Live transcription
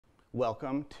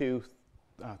Welcome to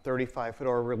 35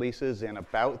 Fedora releases in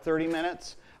about 30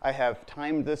 minutes. I have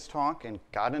timed this talk and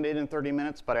gotten it in 30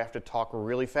 minutes, but I have to talk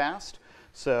really fast.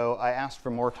 So I asked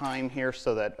for more time here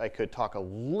so that I could talk a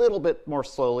little bit more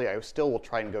slowly. I still will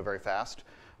try and go very fast.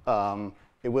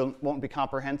 It won't be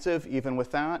comprehensive even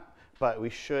with that, but we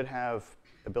should have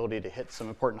ability to hit some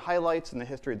important highlights in the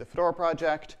history of the Fedora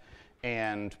project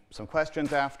and some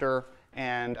questions after.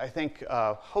 And I think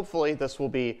hopefully this will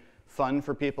be fun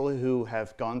for people who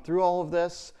have gone through all of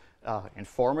this,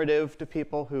 informative to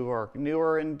people who are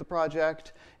newer in the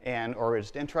project and or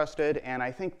just interested. And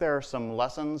I think there are some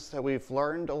lessons that we've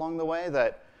learned along the way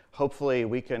that hopefully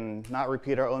we can not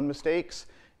repeat our own mistakes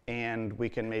and we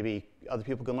can maybe other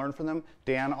people can learn from them.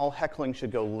 Dan, all heckling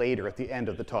should go later at the end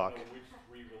of the talk. Which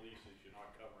re-releases you're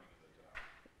not covering in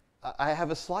the talk? I have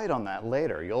a slide on that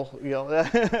later. You'll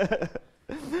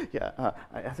yeah,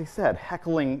 as I said,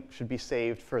 heckling should be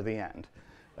saved for the end.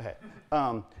 Okay.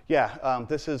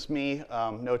 This is me.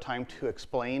 No time to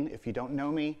explain. If you don't know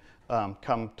me,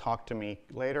 come talk to me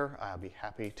later. I'll be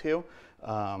happy to.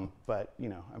 But you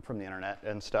know, I'm from the internet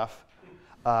and stuff.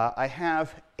 I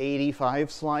have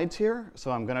 85 slides here,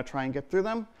 so I'm going to try and get through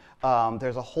them.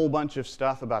 There's a whole bunch of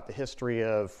stuff about the history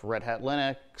of Red Hat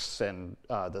Linux and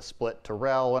the split to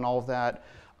RHEL and all of that.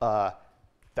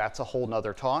 That's a whole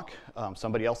nother talk,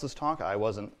 somebody else's talk. I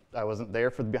wasn't there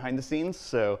for the behind the scenes,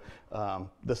 so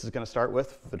this is going to start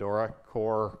with Fedora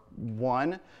Core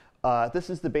 1. This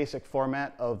is the basic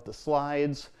format of the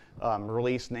slides,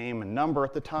 release name and number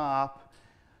at the top,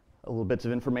 a little bits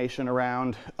of information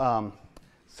around.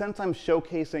 Since I'm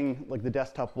showcasing like the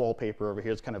desktop wallpaper over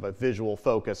here, it's kind of a visual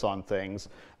focus on things.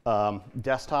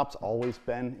 Desktop's always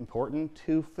been important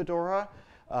to Fedora.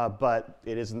 But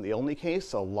it isn't the only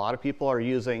case. A lot of people are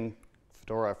using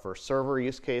Fedora for server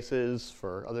use cases,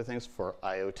 for other things, for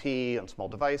IoT and small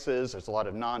devices. There's a lot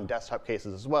of non-desktop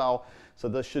cases as well. So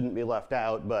this shouldn't be left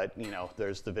out, but you know,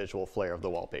 there's the visual flair of the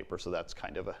wallpaper, so that's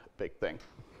kind of a big thing.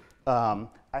 I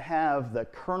have the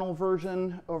kernel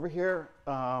version over here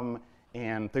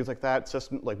and things like that.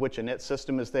 System, like which init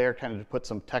system is there, kind of to put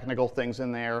some technical things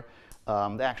in there.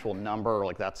 The actual number,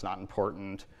 like that's not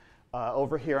important.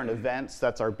 Over here on events,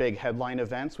 that's our big headline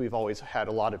events. We've always had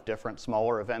a lot of different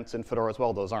smaller events in Fedora as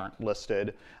well. Those aren't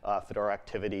listed. Fedora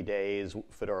Activity Days,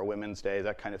 Fedora Women's Day,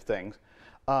 that kind of thing.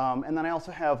 And then I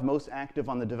also have most active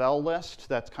on the devel list.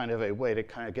 That's kind of a way to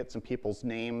kind of get some people's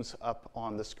names up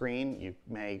on the screen. You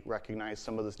may recognize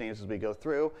some of those names as we go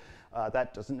through.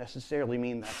 That doesn't necessarily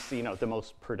mean that's the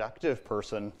most productive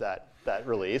person that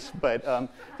release, but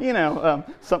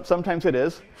sometimes it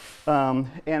is.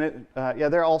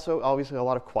 There are also obviously a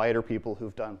lot of quieter people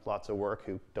who've done lots of work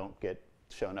who don't get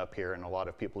shown up here, and a lot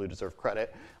of people who deserve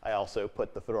credit. I also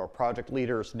put the Fedora project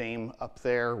leader's name up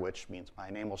there, which means my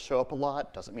name will show up a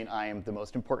lot. Doesn't mean I am the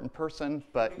most important person,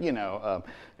 but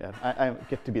I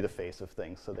get to be the face of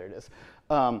things, so there it is.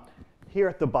 Here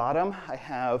at the bottom, I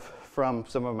have from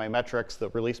some of my metrics the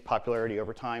release popularity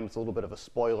over time. It's a little bit of a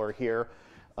spoiler here,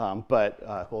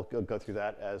 but we'll go through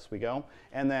that as we go.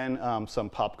 And then some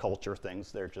pop culture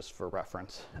things there just for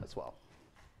reference as well.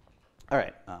 All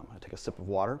right, I'm going to take a sip of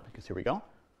water because here we go.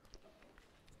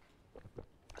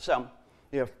 So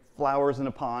you have flowers in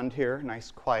a pond here,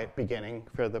 nice quiet beginning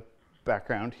for the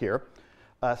background here.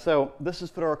 So this is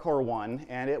Fedora Core 1,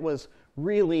 and it was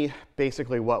really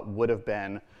basically what would have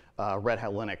been Red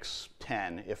Hat Linux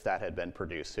 10 if that had been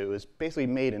produced. So it was basically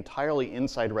made entirely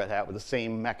inside Red Hat with the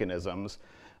same mechanisms.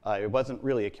 It wasn't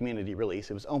really a community release.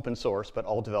 It was open source, but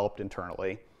all developed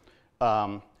internally.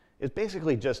 It's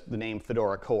basically just the name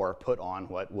Fedora Core put on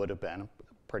what would have been a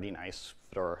pretty nice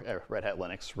Fedora Red Hat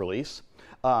Linux release.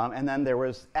 And then there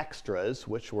was extras,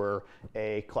 which were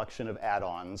a collection of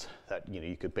add-ons that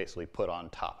you could basically put on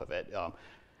top of it.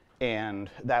 And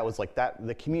that was like that.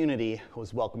 The community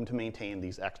was welcome to maintain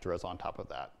these extras on top of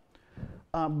that.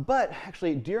 But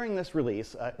actually, during this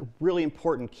release, a really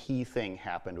important key thing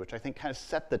happened, which I think kind of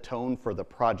set the tone for the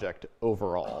project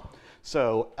overall.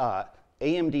 So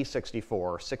AMD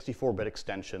 64-bit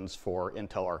extensions for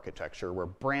Intel architecture were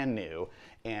brand new,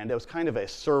 and it was kind of a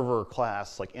server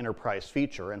class like enterprise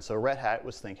feature, and so Red Hat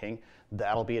was thinking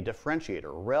that'll be a differentiator.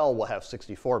 RHEL will have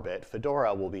 64-bit,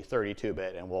 Fedora will be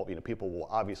 32-bit, and people will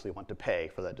obviously want to pay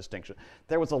for that distinction.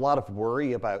 There was a lot of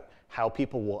worry about how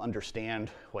people will understand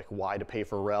like why to pay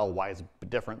for RHEL, why it's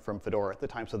different from Fedora at the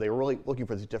time, so they were really looking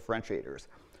for these differentiators.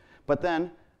 But then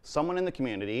someone in the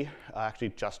community, actually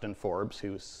Justin Forbes,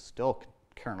 who's still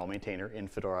kernel maintainer in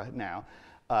Fedora now,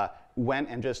 went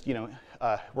and just,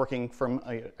 working from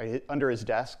under his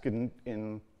desk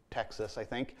in Texas, I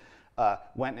think,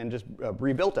 went and just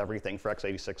rebuilt everything for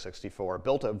x86-64,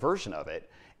 built a version of it,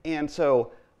 And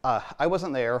so I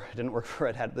wasn't there, I didn't work for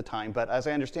Red Hat at the time, but as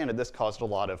I understand it, this caused a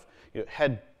lot of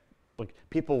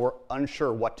people were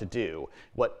unsure what to do.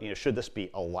 Should this be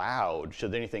allowed?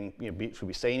 Should anything, should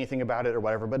we say anything about it or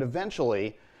whatever? But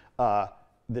eventually, the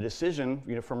decision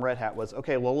from Red Hat was,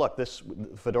 okay, well look, this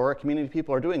Fedora community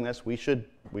people are doing this. We should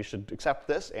accept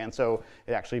this, and so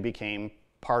it actually became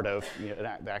part of, it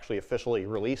actually officially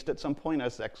released at some point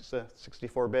as the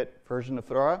 64-bit version of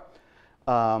Fedora.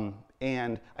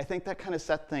 And I think that kind of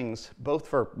set things both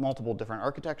for multiple different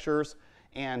architectures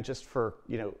and just for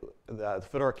the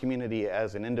Fedora community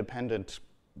as an independent,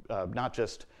 not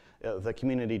just the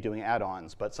community doing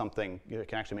add-ons, but something that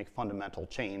can actually make fundamental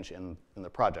change in the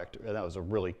project. And that was a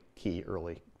really key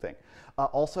early thing.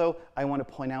 Also, I want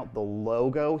to point out the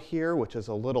logo here, which is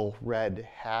a little red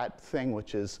hat thing,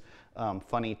 which is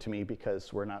funny to me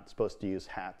because we're not supposed to use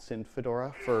hats in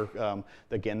Fedora for,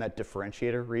 again, that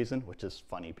differentiator reason, which is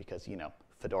funny because,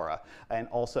 Fedora. And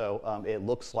also, it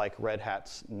looks like Red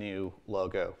Hat's new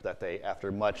logo that they,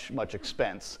 after much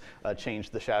expense,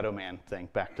 changed the Shadow Man thing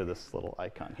back to this little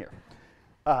icon here.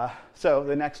 So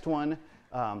the next one,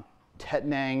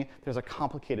 Tetnang, there's a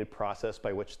complicated process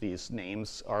by which these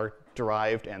names are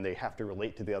derived, and they have to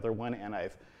relate to the other one, and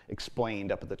I've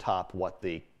explained up at the top what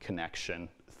the connection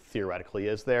theoretically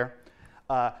is there.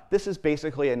 This is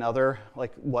basically another,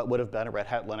 what would have been a Red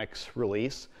Hat Linux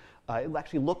release. It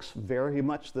actually looks very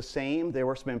much the same. There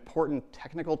were some important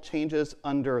technical changes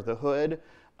under the hood.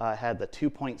 Had the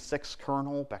 2.6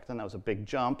 kernel. Back then, that was a big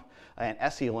jump. And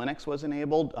SE Linux was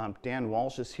enabled. Dan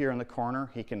Walsh is here in the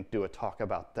corner. He can do a talk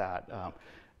about that.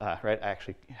 Right? I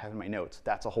actually have in my notes.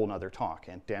 That's a whole nother talk,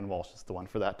 and Dan Walsh is the one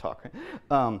for that talk.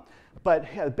 But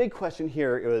yeah, the big question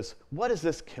here is, what does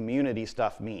this community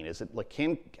stuff mean? Is it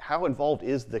how involved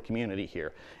is the community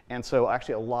here? And so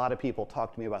actually, a lot of people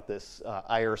talked to me about this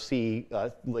IRC.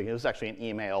 It was actually an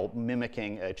email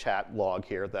mimicking a chat log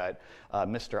here that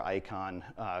Mr. Icon,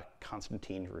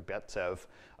 Konstantin Rubetsev,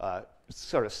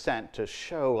 sort of sent to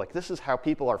show, this is how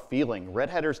people are feeling. Red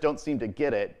Hatters don't seem to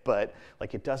get it, but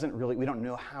it doesn't really, we don't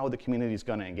know how the community is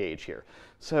going to engage here.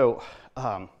 So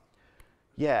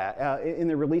yeah, in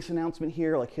the release announcement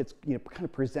here, it's kind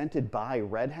of presented by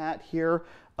Red Hat here.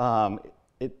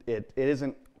 It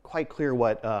isn't quite clear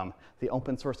what the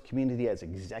open source community as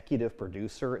executive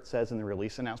producer, it says in the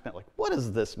release announcement. What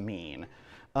does this mean?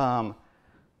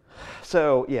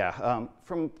 So yeah,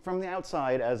 from the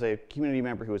outside, as a community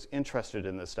member who was interested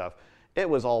in this stuff, it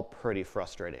was all pretty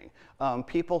frustrating.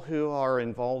 People who are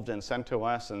involved in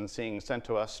CentOS and seeing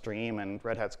CentOS stream and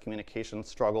Red Hat's communication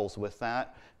struggles with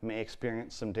that may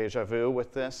experience some deja vu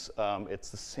with this. It's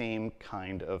the same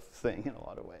kind of thing in a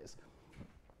lot of ways.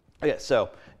 Okay, so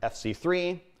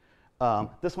FC3.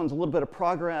 This one's a little bit of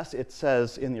progress. It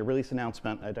says in the release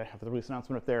announcement, I don't have the release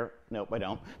announcement up there. Nope, I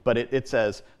don't. But it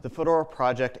says the Fedora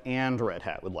project and Red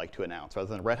Hat would like to announce, rather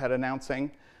than Red Hat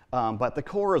announcing. But the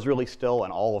core is really still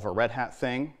an all of a Red Hat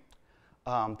thing.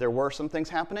 There were some things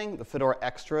happening. The Fedora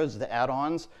extras, the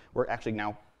add-ons, were actually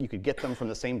now, you could get them from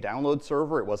the same download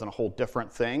server. It wasn't a whole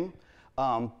different thing.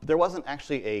 There wasn't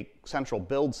actually a central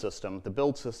build system. The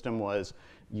build system was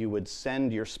you would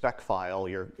send your spec file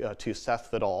to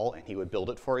Seth Vidal, and he would build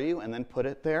it for you and then put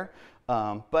it there.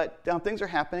 But things are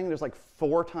happening. There's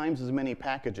 4 times as many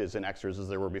packages in extras as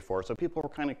there were before. So people were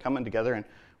kind of coming together and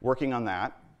working on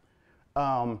that.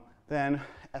 Then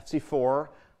FC4,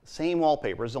 same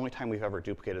wallpaper. It's the only time we've ever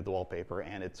duplicated the wallpaper,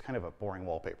 and it's kind of a boring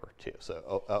wallpaper too.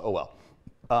 So oh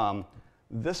well.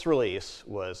 This release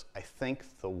was, I think,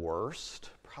 the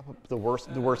worst, probably the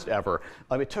worst ever.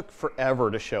 It took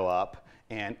forever to show up,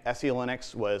 and SE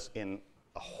Linux was in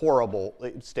a horrible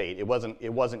state. It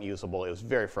wasn't usable. It was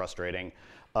very frustrating.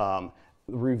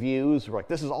 Reviews were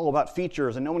this is all about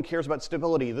features, and no one cares about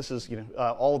stability. This is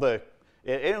all the.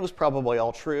 It was probably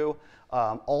all true.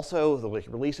 Also, the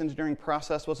release engineering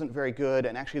process wasn't very good,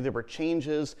 and actually there were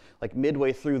changes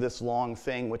midway through this long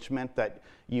thing, which meant that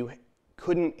you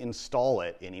couldn't install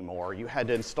it anymore. You had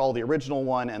to install the original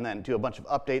one and then do a bunch of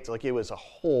updates. It was a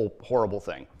whole horrible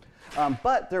thing.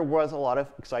 But there was a lot of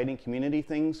exciting community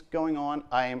things going on.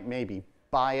 I may be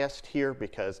biased here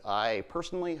because I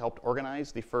personally helped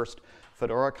organize the first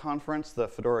Fedora conference, the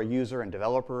Fedora User and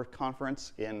Developer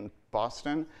Conference in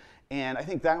Boston. And I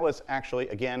think that was actually,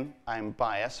 again, I'm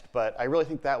biased, but I really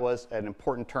think that was an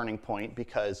important turning point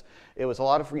because it was a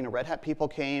lot of Red Hat people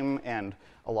came and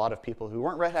a lot of people who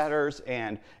weren't Red Hatters,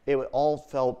 and it all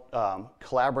felt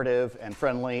collaborative and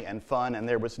friendly and fun, and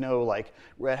there was no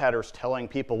Red Hatters telling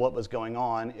people what was going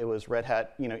on. It was Red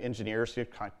Hat engineers who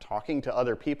kind of talking to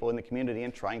other people in the community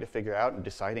and trying to figure out and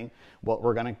deciding what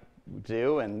we're going to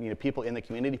do, and people in the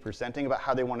community presenting about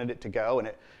how they wanted it to go, and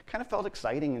it kind of felt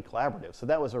exciting and collaborative. So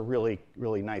that was a really,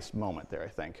 really nice moment there, I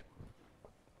think.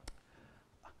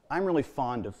 I'm really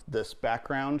fond of this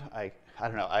background. I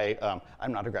don't know,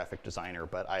 I'm not a graphic designer,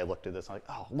 but I looked at this and I'm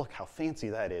like, oh, look how fancy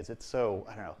that is. It's so,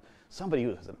 I don't know, somebody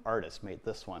who is an artist made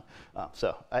this one.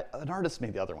 An artist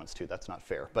made the other ones too, that's not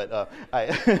fair. But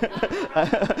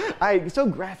so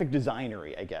graphic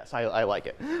designery, I guess. I like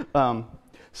it.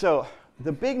 So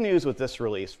the big news with this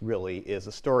release really is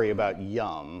a story about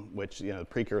Yum, which the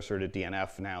precursor to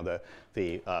DNF, now the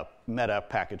Meta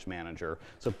package manager.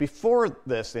 So before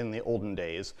this, in the olden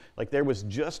days, there was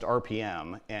just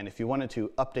RPM, and if you wanted to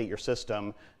update your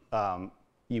system,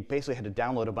 you basically had to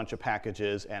download a bunch of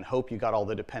packages and hope you got all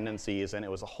the dependencies, and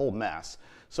it was a whole mess.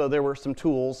 So there were some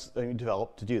tools that you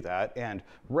developed to do that, and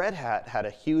Red Hat had a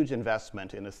huge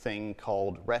investment in a thing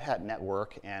called Red Hat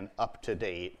Network and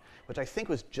UpToDate, which I think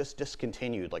was just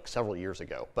discontinued several years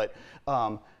ago. But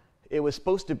it was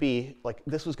supposed to be,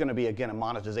 this was going to be, again, a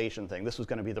monetization thing. This was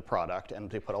going to be the product, and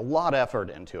they put a lot of effort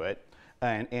into it.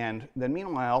 And then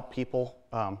meanwhile, people,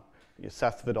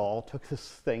 Seth Vidal took this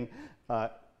thing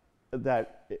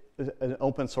that is an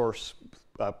open source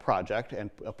project and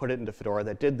put it into Fedora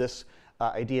that did this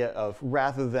idea of,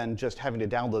 rather than just having to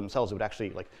download themselves, it would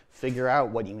actually figure out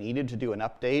what you needed to do an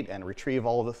update and retrieve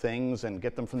all of the things and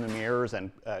get them from the mirrors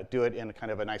and do it in a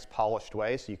kind of a nice polished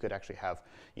way, so you could actually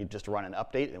you just run an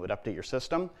update and it would update your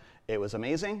system. It was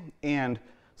amazing. And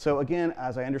so again,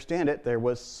 as I understand it, there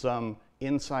was some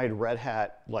inside Red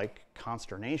Hat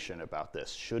consternation about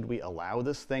this. Should we allow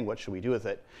this thing? What should we do with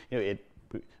it? It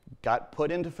got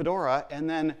put into Fedora, and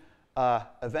then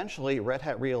eventually Red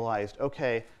Hat realized,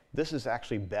 okay, this is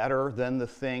actually better than the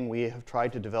thing we have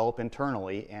tried to develop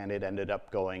internally, and it ended up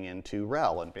going into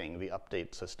RHEL and being the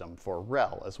update system for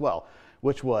RHEL as well,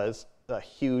 which was a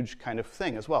huge kind of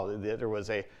thing as well. There was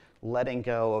a letting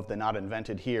go of the not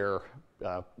invented here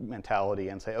mentality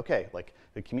and say, okay,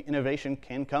 the innovation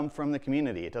can come from the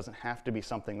community. It doesn't have to be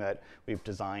something that we've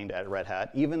designed at Red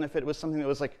Hat. Even if it was something that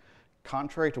was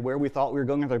contrary to where we thought we were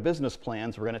going with our business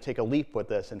plans, we're going to take a leap with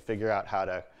this and figure out how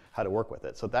to work with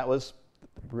it. So that was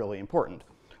really important.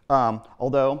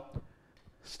 Although,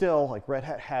 still, Red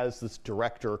Hat has this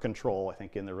director control, I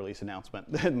think in the release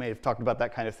announcement, that may have talked about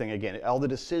that kind of thing again. All the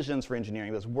decisions for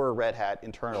engineering, those were Red Hat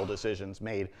internal decisions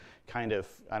made kind of,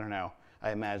 I don't know,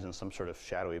 I imagine some sort of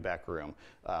shadowy back room,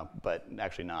 but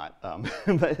actually not.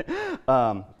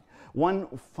 One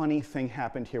funny thing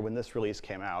happened here when this release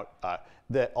came out,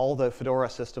 that all the Fedora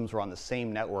systems were on the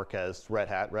same network as Red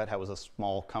Hat. Red Hat was a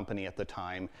small company at the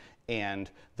time, and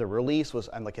the release was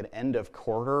on an end of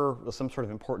quarter, some sort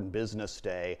of important business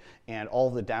day, and all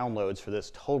the downloads for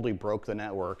this totally broke the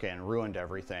network and ruined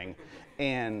everything.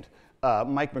 And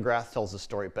Mike McGrath tells the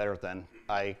story better than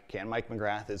I can. Mike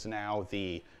McGrath is now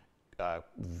the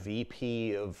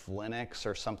VP of Linux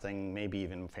or something, maybe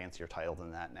even fancier title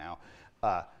than that now.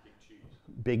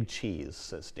 Big cheese,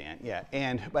 says Dan. Yeah,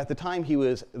 and at the time he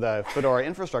was the Fedora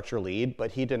infrastructure lead, but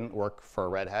he didn't work for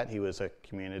Red Hat. He was a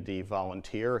community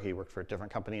volunteer. He worked for a different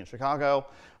company in Chicago,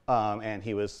 and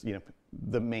he was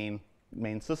the main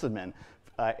sysadmin.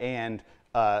 And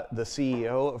the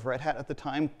CEO of Red Hat at the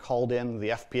time called in the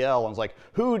FPL and was like,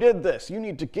 "Who did this? You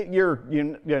need to get your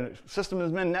system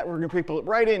admin networking people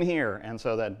right in here." And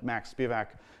so then Max Spivak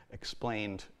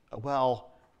explained,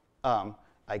 "Well,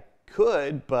 I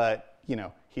could, but."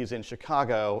 He's in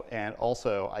Chicago, and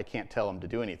also I can't tell him to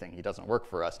do anything. He doesn't work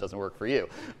for us, doesn't work for you.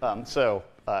 So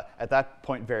at that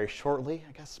point, very shortly,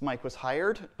 I guess Mike was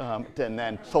hired and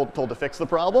then told to fix the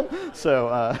problem. So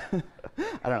I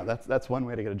don't know, that's one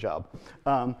way to get a job.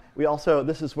 We also,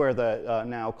 this is where the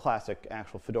now classic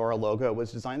actual Fedora logo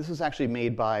was designed. This was actually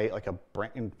made by a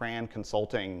brand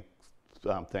consulting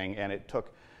thing, and it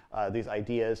took these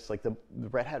ideas, the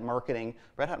Red Hat marketing.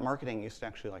 Red Hat marketing used to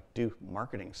actually do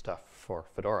marketing stuff for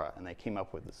Fedora, and they came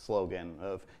up with the slogan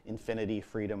of "Infinity,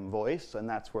 Freedom, Voice," and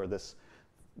that's where this,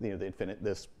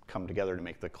 this come together to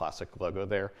make the classic logo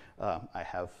there. I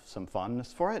have some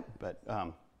fondness for it, but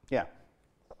yeah.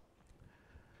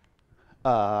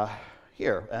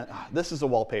 Here, this is a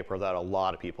wallpaper that a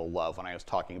lot of people love. When I was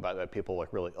talking about that, people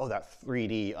really, oh, that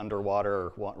 3D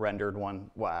underwater rendered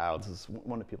one. Wow, this is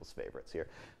one of people's favorites here.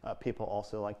 People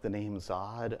also like the name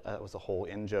Zod. It was a whole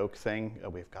in-joke thing.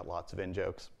 We've got lots of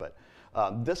in-jokes. But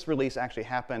this release actually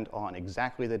happened on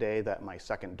exactly the day that my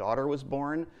second daughter was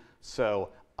born. So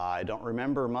I don't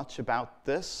remember much about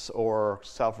this or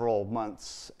several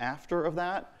months after of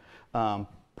that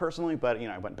personally. But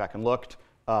I went back and looked.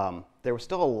 There was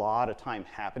still a lot of time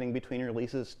happening between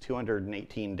releases,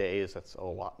 218 days. That's a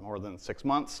lot more than 6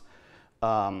 months.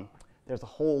 There There's a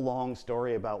whole long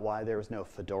story about why there was no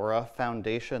Fedora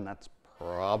Foundation. That's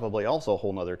probably also a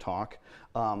whole nother talk.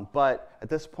 But at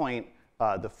this point,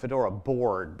 the Fedora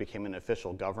board became an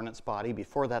official governance body.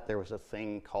 Before that, there was a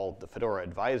thing called the Fedora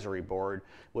Advisory Board,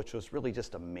 which was really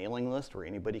just a mailing list where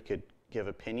anybody could give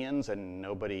opinions and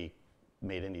nobody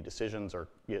made any decisions or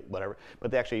whatever.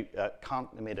 But they actually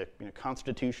made a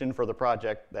constitution for the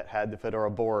project that had the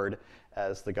Fedora board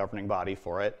as the governing body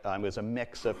for it. It was a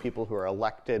mix of people who are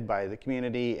elected by the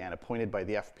community and appointed by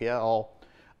the FPL.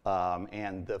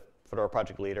 And the Fedora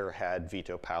project leader had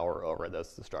veto power over it.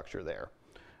 That's the structure there.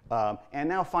 And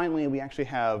now finally, we actually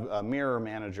have a mirror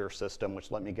manager system, which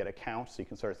let me get a count so you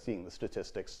can start seeing the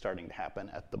statistics starting to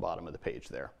happen at the bottom of the page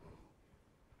there.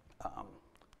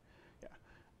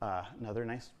 Another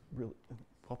nice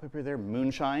wallpaper there,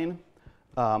 moonshine.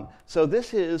 So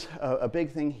this is a big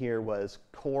thing here was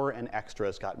core and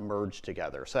extras got merged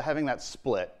together. So having that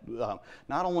split,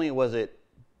 not only was it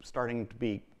starting to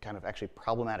be kind of actually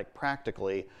problematic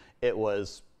practically, it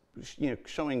was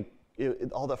showing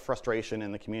all the frustration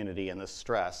in the community and the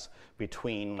stress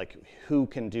between like who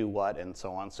can do what and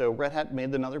so on. So Red Hat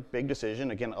made another big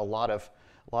decision. Again, a lot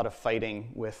of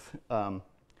fighting with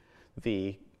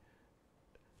the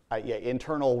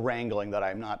internal wrangling that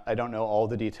I don't know all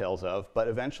the details of, but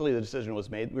eventually the decision was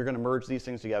made. We're going to merge these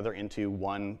things together into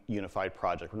one unified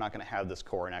project. We're not going to have this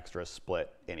core and extras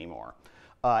split anymore.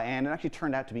 And it actually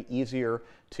turned out to be easier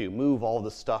to move all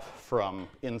the stuff from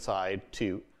inside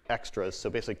to extras. So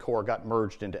basically core got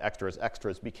merged into extras.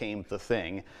 Extras became the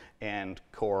thing, and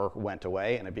core went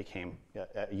away, and it became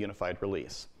a unified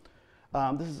release.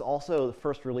 This is also the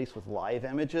first release with live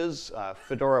images.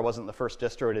 Fedora wasn't the first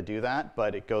distro to do that,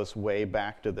 but it goes way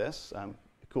back to this.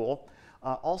 Cool.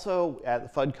 Also, at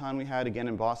the FudCon we had again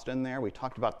in Boston there, we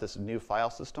talked about this new file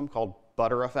system called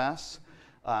ButterFS.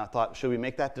 Thought, should we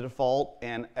make that the default?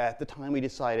 And at the time we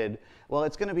decided, well,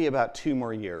 it's going to be about 2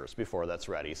 more years before that's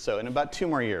ready. So in about 2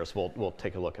 more years, we'll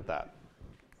take a look at that.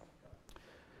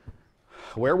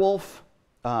 Werewolf.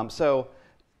 So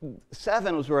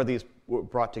 7 was where these were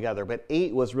brought together, but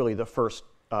 8 was really the first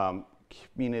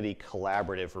community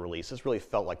collaborative release. This really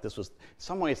felt like this was, in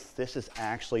some ways, this is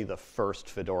actually the first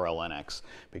Fedora Linux,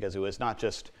 because it was not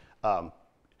just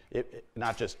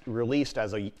released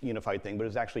as a unified thing, but it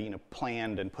was actually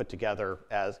planned and put together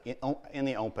as in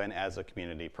the open as a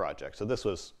community project. So this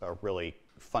was a really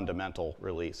fundamental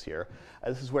release here.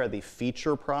 This is where the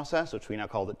feature process, which we now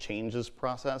call the changes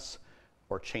process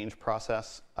or change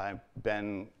process.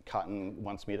 Ben Cotton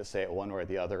wants me to say it one way or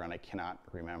the other, and I cannot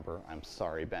remember. I'm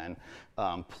sorry, Ben,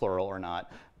 plural or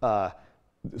not.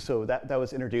 So that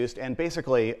was introduced, and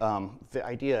basically the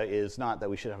idea is not that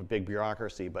we should have a big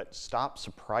bureaucracy, but stop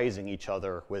surprising each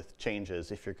other with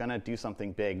changes. If you're going to do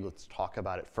something big, let's talk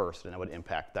about it first and what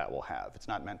impact that will have. It's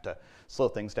not meant to slow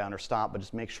things down or stop, but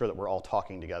just make sure that we're all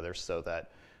talking together so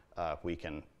that we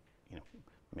can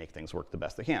make things work the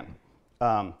best they can.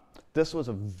 This was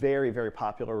a very, very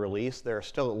popular release. There are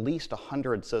still at least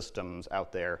 100 systems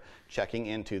out there checking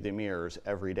into the mirrors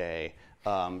every day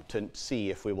to see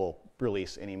if we will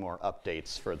release any more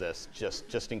updates for this,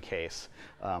 just in case.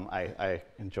 I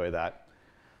enjoy that.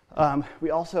 We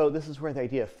also, this is where the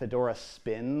idea of Fedora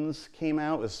Spins came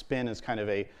out. Spin is kind of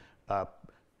a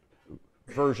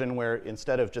version where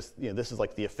instead of just, this is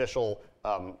like the official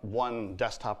one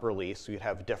desktop release, you'd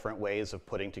have different ways of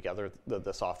putting together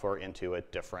the software into a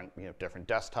different, different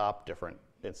desktop, different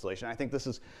installation. I think this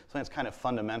is something that's kind of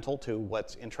fundamental to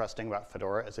what's interesting about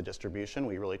Fedora as a distribution.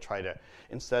 We really try to,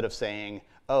 instead of saying,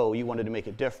 oh, you wanted to make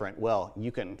it different, well,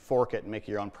 you can fork it and make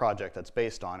your own project that's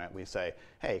based on it. We say,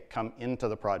 hey, come into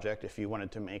the project if you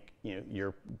wanted to make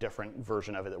your different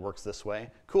version of it that works this way.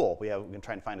 Cool, we can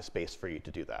try and find a space for you to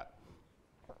do that.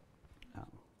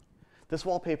 This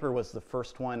wallpaper was the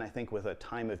first one, I think, with a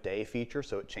time of day feature,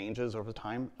 so it changes over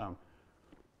time.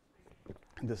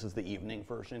 This is the evening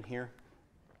version here.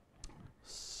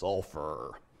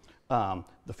 Sulfur.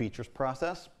 The features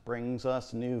process brings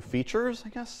us new features, I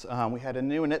guess. We had a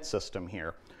new init system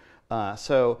here.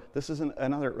 So this is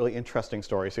another really interesting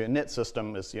story. So a init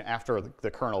system is, after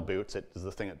the kernel boots, it is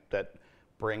the thing that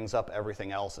brings up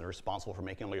everything else and is responsible for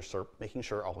making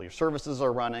sure all your services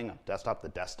are running. The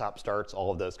desktop starts,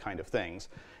 all of those kind of things.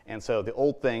 And so the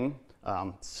old thing,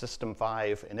 System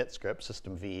 5 init script,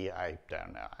 System V, I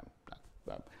don't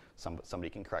know.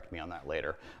 Somebody can correct me on that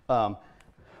later.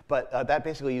 But that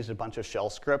basically used a bunch of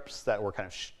shell scripts that were kind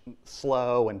of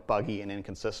slow and buggy and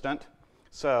inconsistent.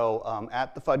 So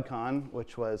at the FudCon,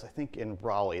 which was, I think, in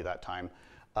Raleigh that time,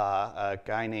 a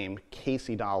guy named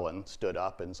Casey Dolan stood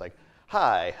up and was like,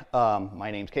 hi,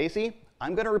 my name's Casey.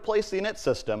 I'm going to replace the init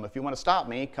system. If you want to stop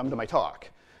me, come to my talk.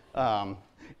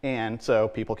 And so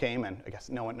people came, and I guess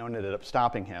no one ended up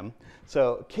stopping him.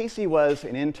 So Casey was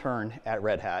an intern at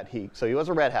Red Hat. So he was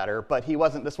a Red Hatter, but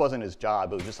this wasn't his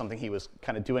job. It was just something he was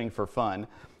kind of doing for fun.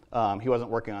 He wasn't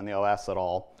working on the OS at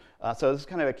all. So this is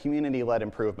kind of a community-led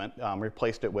improvement.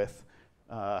 Replaced it with,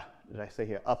 did I say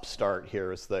here, Upstart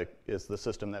here is the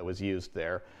system that was used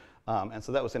there. And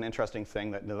so that was an interesting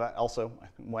thing that also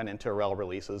went into RHEL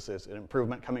releases, is an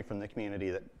improvement coming from the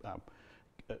community that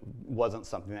wasn't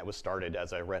something that was started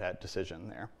as a Red Hat decision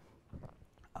there.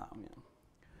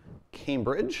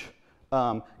 Cambridge.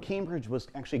 Cambridge was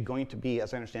actually going to be,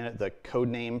 as I understand it, the code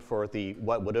name for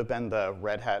what would have been the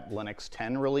Red Hat Linux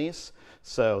 10 release.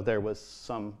 So there was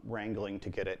some wrangling to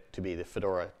get it to be the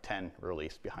Fedora 10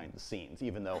 release behind the scenes,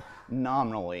 even though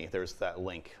nominally there's that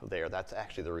link there. That's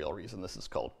actually the real reason this is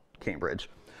called Cambridge.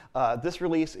 This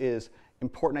release is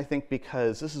important, I think,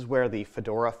 because this is where the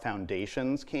Fedora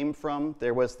foundations came from.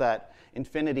 There was that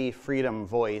infinity freedom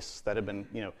voice that had been,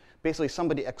 basically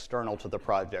somebody external to the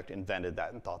project invented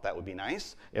that and thought that would be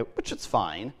nice, which it's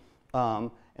fine.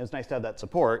 It's nice to have that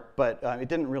support, but it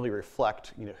didn't really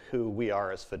reflect, who we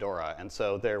are as Fedora. And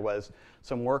so there was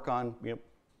some work on,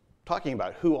 talking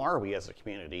about who are we as a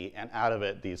community, and out of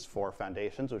it, these 4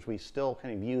 foundations, which we still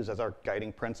kind of use as our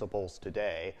guiding principles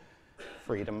today.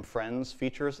 Freedom, friends,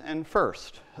 features, and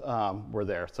first were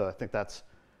there. So I think that's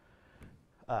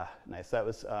nice. That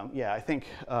was, I think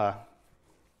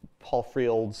Paul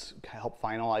Frields helped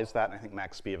finalize that, and I think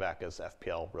Max Spivak as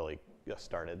FPL really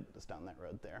started us down that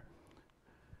road there.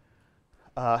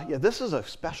 This is a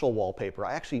special wallpaper.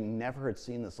 I actually never had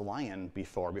seen this lion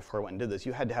before I went and did this.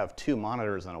 You had to have 2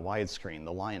 monitors and a widescreen.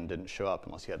 The lion didn't show up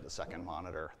unless you had the second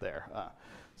monitor there.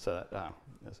 So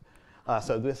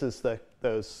this is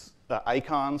those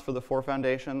icons for the 4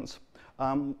 foundations.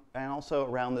 And also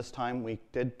around this time, we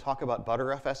did talk about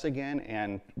Btrfs again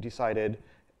and decided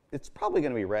it's probably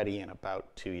going to be ready in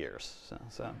about 2 years.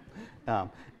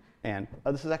 And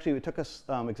this is actually, it took us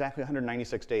exactly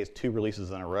 196 days, 2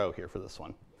 releases in a row here for this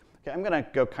one. Okay, I'm going to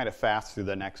go kind of fast through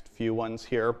the next few ones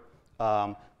here. We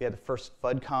had the first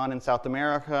FUDCon in South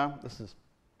America.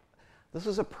 This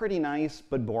is a pretty nice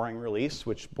but boring release,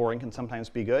 which boring can sometimes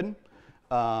be good.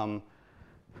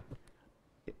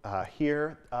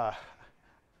 Here,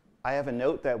 I have a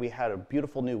note that we had a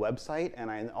beautiful new website, and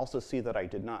I also see that I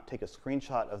did not take a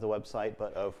screenshot of the website,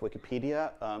 but of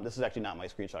Wikipedia. This is actually not my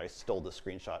screenshot. I stole the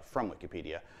screenshot from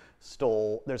Wikipedia.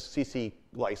 There's CC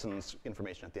license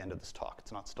information at the end of this talk.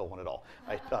 It's not stolen at all.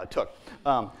 I took.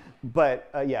 A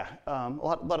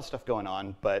lot of stuff going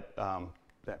on, but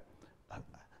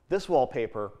this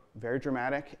wallpaper, very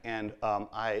dramatic, and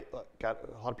I got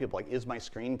a lot of people like, is my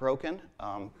screen broken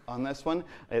on this one?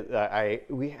 I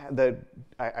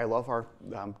love our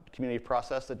community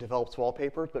process that develops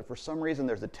wallpapers, but for some reason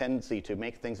there's a tendency to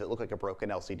make things that look like a broken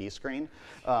LCD screen,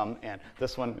 and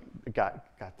this one got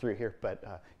through here,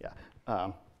 but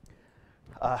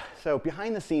so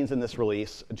behind the scenes in this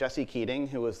release, Jesse Keating,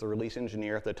 who was the release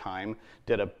engineer at the time,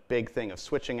 did a big thing of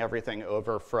switching everything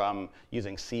over from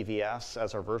using CVS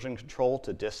as our version control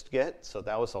to dist-git. So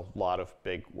that was a lot of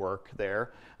big work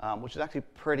there, which is actually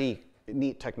pretty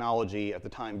neat technology at the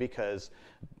time because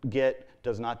Git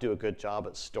does not do a good job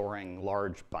at storing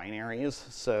large binaries.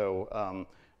 So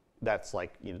that's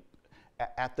like,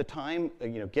 at the time,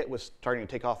 Git was starting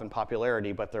to take off in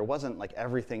popularity, but there wasn't like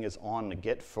everything is on the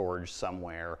Git forge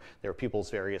somewhere. There are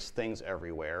people's various things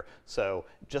everywhere. So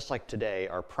just like today,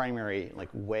 our primary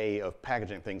way of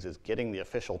packaging things is getting the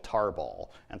official tarball.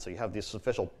 And so you have this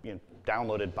official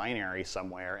downloaded binary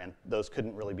somewhere, and those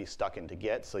couldn't really be stuck into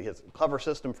Git. So he has a clever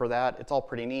system for that. It's all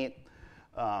pretty neat.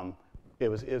 It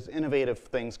was innovative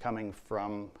things coming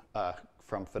from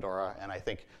Fedora, and I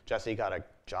think Jesse got a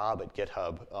job at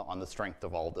GitHub on the strength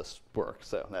of all this work.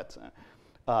 So that's,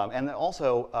 and then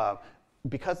also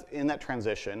because in that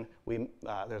transition,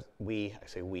 I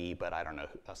say we, but I don't know,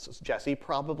 Jesse,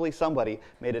 probably somebody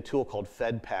made a tool called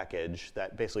Fed package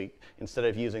that basically, instead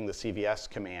of using the CVS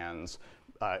commands,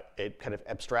 it kind of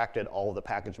abstracted all of the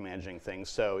package managing things,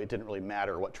 so it didn't really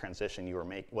matter what transition you were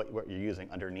what you're using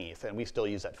underneath. And we still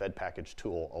use that Fed package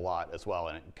tool a lot as well,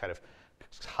 and it kind of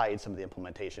hides some of the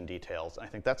implementation details. And I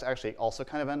think that's actually also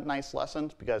kind of a nice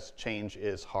lesson because change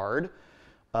is hard.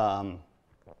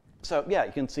 So yeah,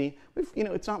 you can see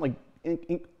it's not like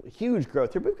huge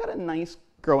growth here, but we've got a nice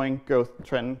growing growth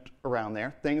trend around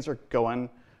there. Things are going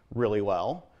really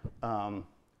well.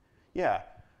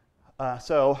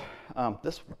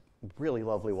 This really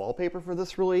lovely wallpaper for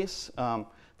this release.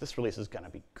 This release is going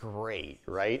to be great,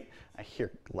 right? I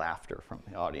hear laughter from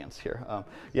the audience here.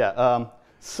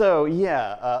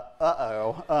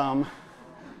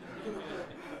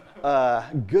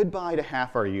 Goodbye to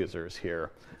half our users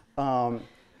here.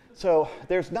 So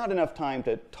there's not enough time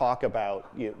to talk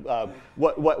about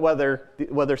whether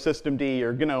systemd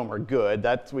or GNOME are good.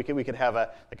 We could have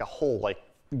a whole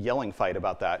yelling fight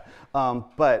about that.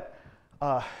 But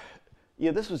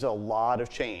this was a lot of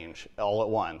change all at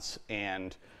once,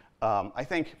 and I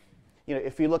think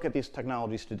if you look at these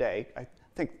technologies today, I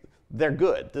think they're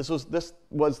good. This was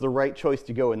the right choice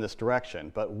to go in this direction,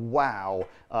 but wow,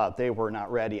 they were not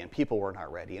ready, and people were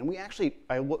not ready. And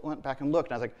I went back and looked,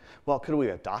 and I was like, well, could we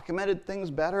have documented things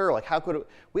better? Like,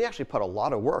 we actually put a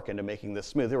lot of work into making this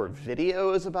smooth. There were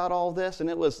videos about all this, and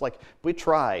it was like, we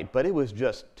tried, but it was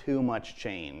just too much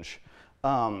change.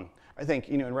 I think,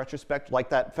 in retrospect, like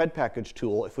that Fed package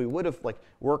tool, if we would have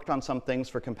worked on some things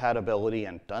for compatibility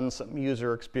and done some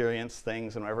user experience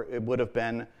things and whatever, it would have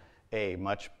been a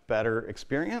much better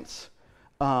experience.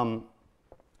 And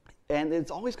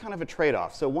it's always kind of a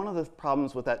trade-off. So one of the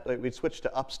problems with that, we switched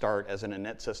to Upstart as an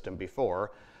init system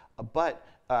before, but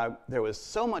there was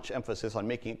so much emphasis on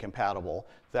making it compatible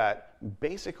that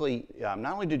basically,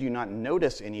 not only did you not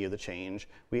notice any of the change,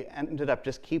 we ended up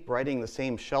just keep writing the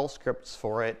same shell scripts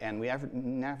for it, and we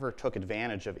never took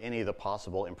advantage of any of the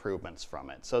possible improvements from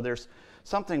it. So there's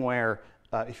something where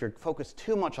if you're focused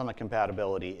too much on the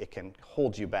compatibility, it can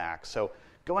hold you back. So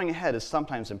going ahead is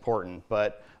sometimes important,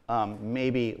 but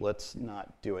maybe let's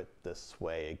not do it this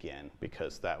way again,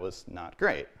 because that was not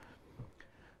great.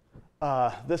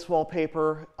 This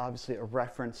wallpaper, obviously a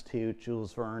reference to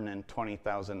Jules Verne and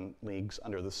 20,000 Leagues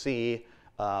Under the Sea,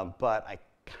 but I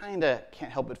kind of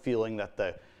can't help but feeling that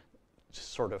the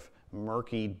just sort of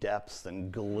murky depths and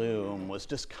gloom was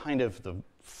just kind of the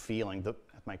feeling,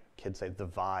 as my kids say, the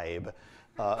vibe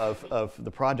of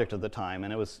the project at the time,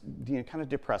 and it was kind of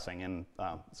depressing, and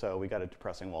so we got a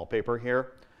depressing wallpaper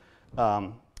here.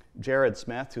 Jared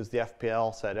Smith, who's the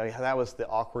FPL, said, oh, yeah, that was the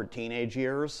awkward teenage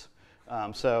years.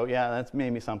 So yeah, that's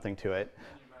maybe something to it. You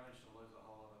managed to lose a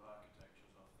whole lot of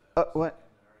architectures off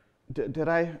there. What? Did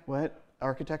I? What?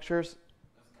 Architectures?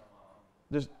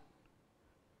 There's.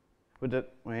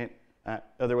 Wait.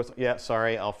 There was. Yeah.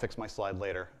 Sorry. I'll fix my slide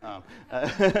later.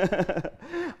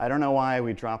 I don't know why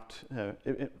we dropped.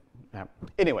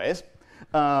 Anyways,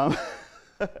 the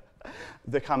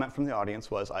comment from the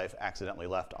audience was, "I've accidentally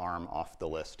left ARM off the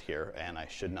list here, and I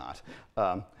should not."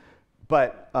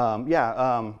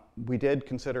 We did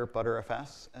consider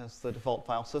Btrfs as the default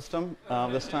file system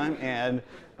this time, and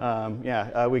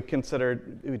we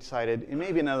decided in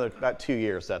maybe about 2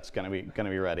 years that's going to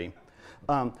be ready.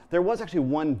 There was actually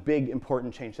one big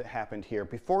important change that happened here.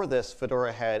 Before this,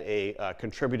 Fedora had a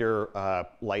contributor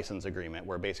license agreement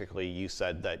where basically you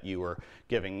said that you were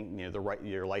giving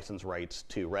your license rights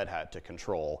to Red Hat to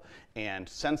control. And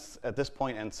since at this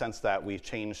point, and since that, we've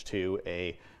changed to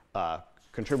a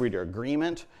contributor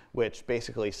agreement, which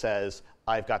basically says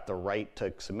I've got the right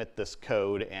to submit this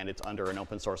code, and it's under an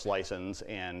open source license,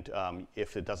 and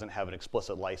if it doesn't have an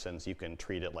explicit license, you can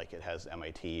treat it like it has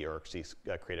MIT or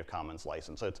Creative Commons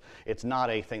license. So it's not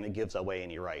a thing that gives away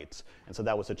any rights. And so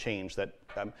that was a change that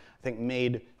I think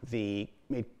made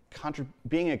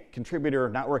being a contributor,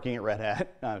 not working at Red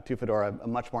Hat, to Fedora,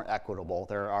 much more equitable.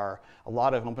 There are a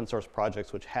lot of open source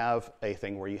projects which have a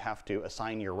thing where you have to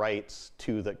assign your rights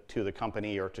to the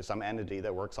company or to some entity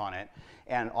that works on it.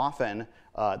 And often,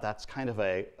 that's kind of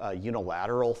a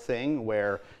unilateral thing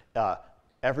where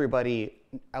everybody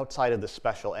outside of the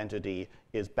special entity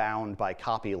is bound by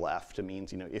copyleft. It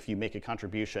means, if you make a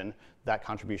contribution, that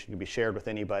contribution can be shared with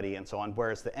anybody and so on,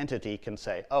 whereas the entity can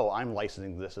say, oh, I'm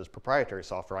licensing this as proprietary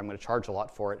software. I'm going to charge a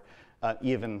lot for it.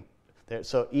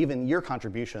 So even your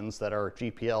contributions that are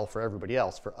GPL for everybody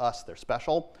else, for us, they're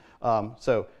special.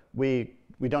 So we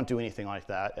don't do anything like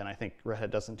that, and I think Red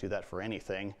Hat doesn't do that for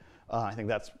anything. I think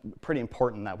that's pretty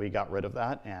important that we got rid of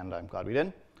that, and I'm glad we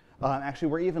did. Actually,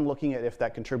 we're even looking at if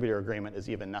that contributor agreement is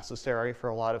even necessary for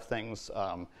a lot of things.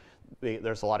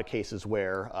 There's a lot of cases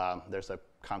where there's a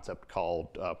concept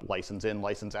called license in,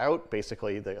 license out.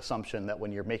 Basically, the assumption that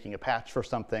when you're making a patch for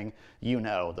something,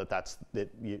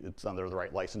 it's under the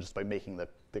right license just by making the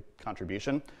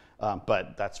contribution.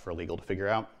 But that's for legal to figure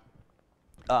out.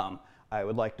 I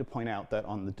would like to point out that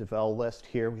on the devel list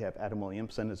here, we have Adam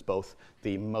Williamson as both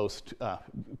the most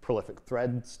prolific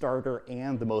thread starter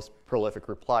and the most prolific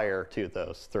replier to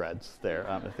those threads there.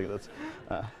 I think that's,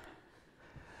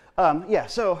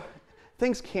 so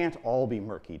things can't all be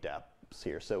murky depths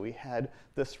here. So we had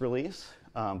this release,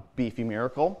 Beefy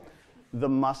Miracle. The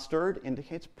mustard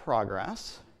indicates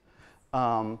progress.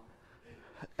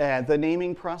 And the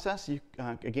naming process,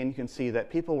 again, you can see that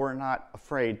people were not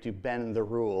afraid to bend the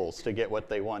rules to get what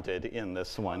they wanted in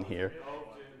this one here. It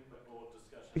opted in before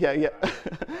discussion Yeah, yeah.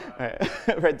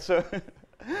 Right, right. So,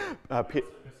 Missing architectures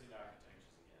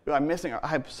again. I'm missing.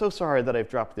 I'm so sorry that I've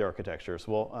dropped the architectures.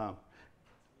 Well,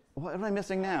 what am I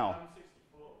missing now?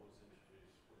 ARM64 was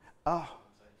introduced.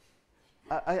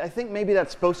 Oh, I think maybe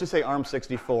that's supposed to say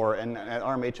ARM64 and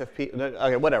ARM HFP.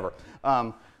 Okay, whatever.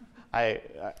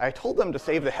 I told them to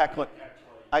save the heckling.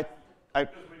 I Because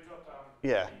we dropped ARM.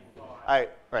 yeah. I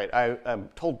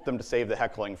told them to save the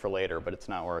heckling for later, but it's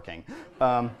not working.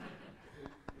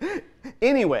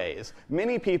 Anyways,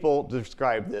 many people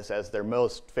describe this as their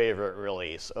most favorite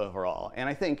release overall. And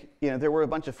I think, there were a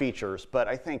bunch of features, but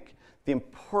I think the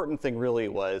important thing really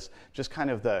was just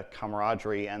kind of the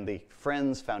camaraderie and the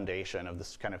friends foundation of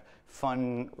this kind of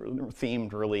fun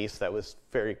themed release that was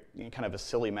very kind of a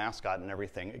silly mascot and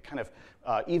everything. It kind of,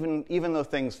 even though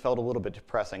things felt a little bit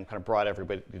depressing, kind of brought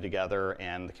everybody together,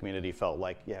 and the community felt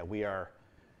like, yeah, we are,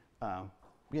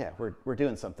 we're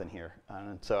doing something here.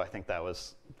 And so I think that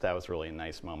was really a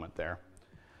nice moment there.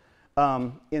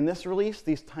 In this release,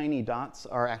 these tiny dots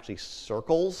are actually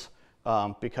circles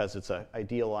because it's an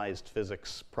idealized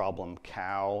physics problem,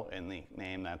 cow, in the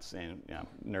name. That's in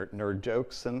nerd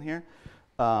jokes in here.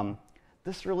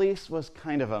 This release was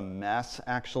kind of a mess,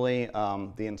 actually.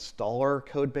 The installer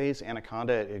code base,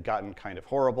 Anaconda, had gotten kind of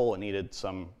horrible and needed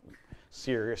some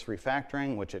serious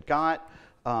refactoring, which it got.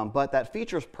 But that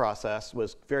features process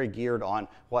was very geared on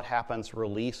what happens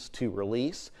release to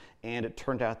release, and it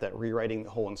turned out that rewriting the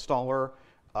whole installer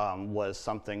was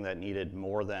something that needed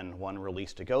more than one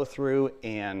release to go through,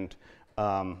 and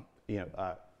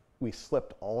we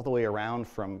slipped all the way around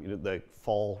from the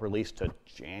fall release to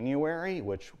January,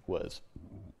 which was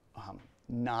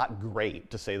not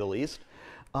great, to say the least.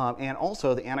 And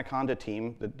also, the Anaconda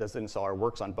team that does the installer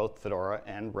works on both Fedora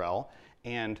and RHEL,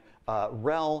 and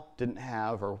RHEL didn't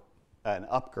have an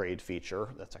upgrade feature.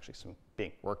 That's actually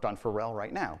being worked on for RHEL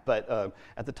right now. But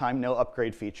at the time, no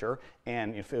upgrade feature,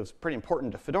 and it was pretty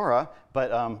important to Fedora,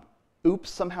 but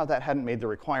oops, somehow that hadn't made the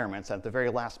requirements. At the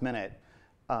very last minute,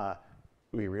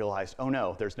 we realized, oh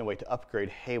no, there's no way to upgrade.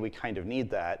 Hey, we kind of need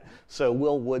that. So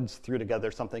Will Woods threw together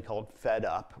something called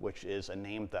FedUp, which is a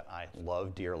name that I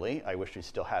love dearly. I wish we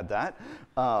still had that.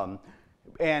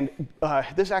 And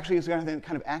this actually is going to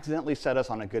kind of accidentally set us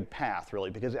on a good path,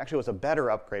 really, because it actually was a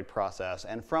better upgrade process.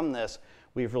 And from this,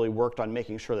 we've really worked on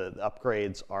making sure that the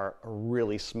upgrades are a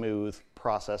really smooth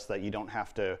process that you don't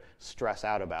have to stress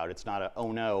out about. It's not a,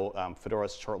 oh no,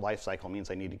 Fedora's short life cycle means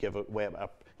I need to give away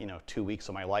up 2 weeks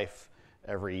of my life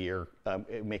every year,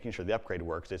 making sure the upgrade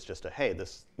works. It's just a, hey,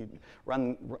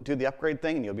 do the upgrade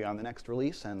thing, and you'll be on the next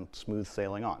release, and smooth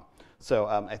sailing on. So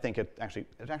I think it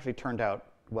actually turned out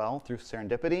well through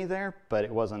serendipity there, but it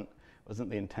wasn't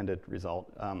the intended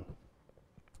result.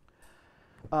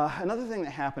 Another thing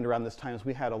that happened around this time is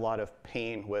we had a lot of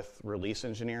pain with release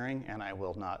engineering, and I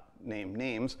will not name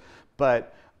names,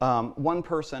 but one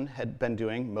person had been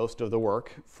doing most of the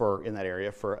work in that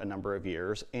area for a number of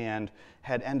years, and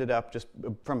had ended up just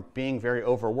from being very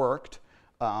overworked.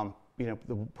 The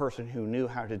person who knew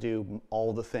how to do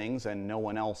all the things and no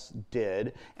one else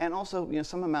did, and also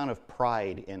some amount of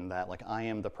pride in that, like, I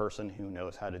am the person who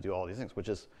knows how to do all these things, which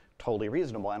is totally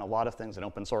reasonable. And a lot of things in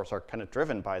open source are kind of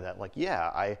driven by that, like,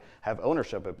 yeah, I have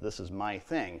ownership of this, is my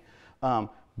thing.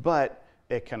 But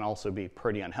it can also be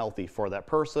pretty unhealthy for that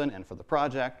person and for the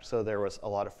project. So there was a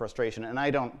lot of frustration, and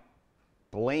I don't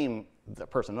blame the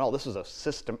person at all. This is a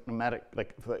systematic,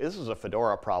 this is a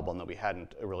Fedora problem that we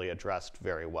hadn't really addressed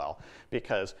very well,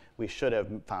 because we should have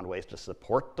found ways to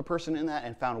support the person in that,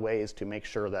 and found ways to make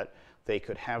sure that they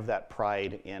could have that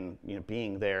pride in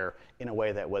being there in a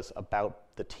way that was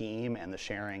about the team and the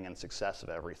sharing and success of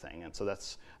everything. And so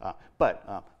that's,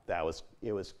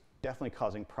 it was definitely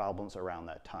causing problems around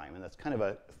that time, and that's kind of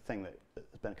a thing that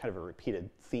has been kind of a repeated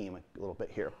theme a little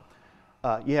bit here.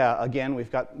 Yeah, again,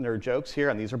 we've got nerd jokes here,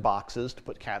 and these are boxes to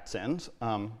put cats in. No,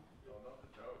 not the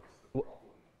jokes,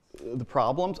 The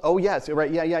problems? Oh, yes,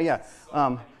 right, yeah.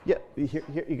 Yeah,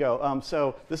 here you go.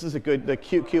 So this is the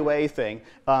QA thing.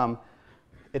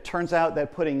 It turns out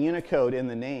that putting Unicode in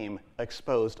the name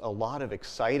exposed a lot of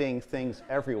exciting things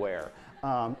everywhere.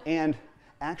 And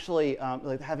actually,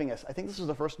 having I think this was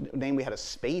the first name we had a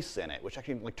space in it, which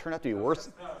actually turned out to be worse.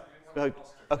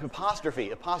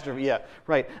 Apostrophe, yeah,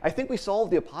 right. I think we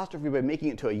solved the apostrophe by making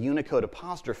it to a Unicode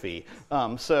apostrophe.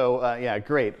 Yeah,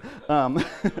 great.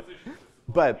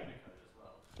 But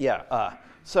yeah,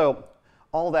 so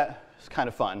all that is kind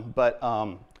of fun. But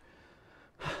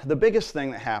the biggest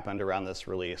thing that happened around this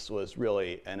release was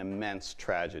really an immense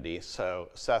tragedy. So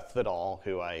Seth Vidal,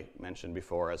 who I mentioned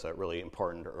before as a really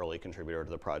important early contributor to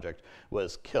the project,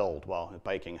 was killed while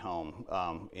biking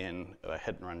home in a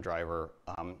hit-and-run driver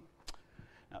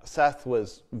Seth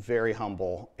was very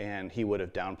humble, and he would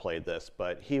have downplayed this,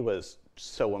 but he was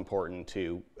so important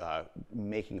to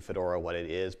making Fedora what it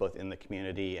is, both in the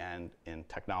community and in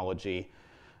technology.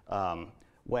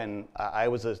 When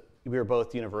we were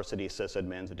both university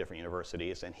sysadmins at different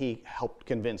universities, and he helped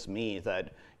convince me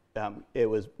that it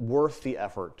was worth the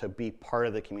effort to be part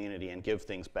of the community and give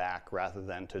things back rather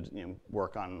than to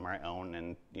work on my own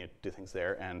and do things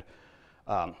there. And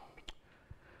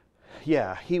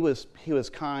yeah, he was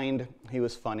kind, he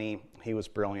was funny, he was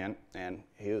brilliant, and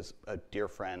he was a dear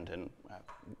friend. And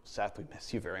Seth, we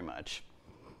miss you very much.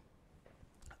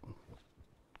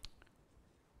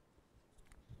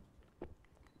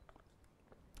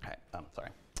 Okay, sorry.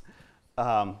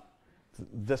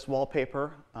 This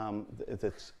wallpaper,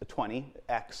 it's 20,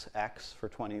 XX for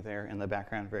 20 there in the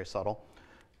background, very subtle.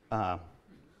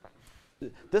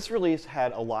 This release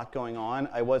had a lot going on.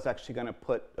 I was actually going to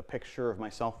put a picture of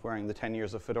myself wearing the 10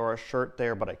 Years of Fedora shirt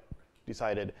there, but I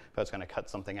decided if I was going to cut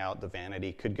something out, the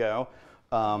vanity could go.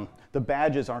 The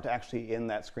badges aren't actually in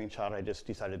that screenshot. I just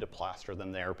decided to plaster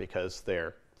them there because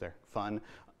they're fun.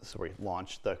 So we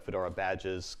launched the Fedora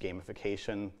Badges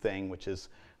gamification thing, which is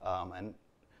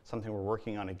something we're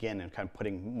working on again and kind of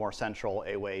putting more central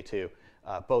a way to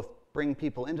both bring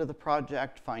people into the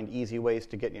project, find easy ways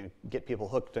to get people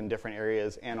hooked in different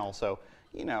areas, and also,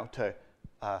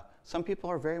 some people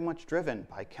are very much driven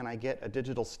by, can I get a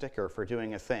digital sticker for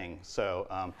doing a thing?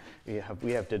 So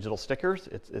we have digital stickers.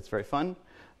 It's very fun.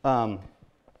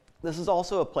 This is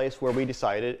also a place where we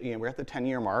decided, we're at the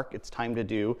 10-year mark. It's time to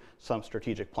do some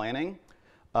strategic planning.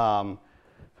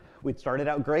 We'd started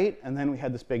out great, and then we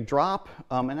had this big drop,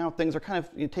 and now things are kind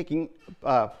of taking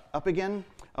up again.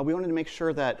 We wanted to make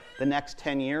sure that the next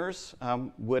 10 years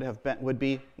would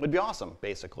be awesome,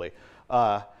 basically.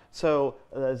 So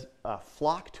as a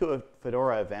flock to a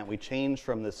Fedora event, we changed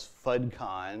from this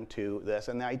FudCon to this,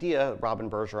 and the idea, Robin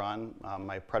Bergeron,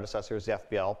 my predecessor as the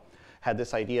FBL, had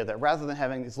this idea that rather than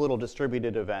having these little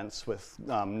distributed events with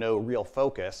no real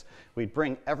focus, we'd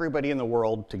bring everybody in the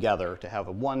world together to have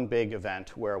one big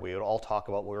event where we would all talk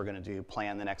about what we were going to do,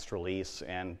 plan the next release,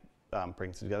 and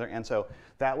bring things together. And so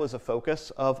that was a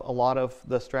focus of a lot of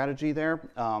the strategy there.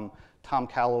 Tom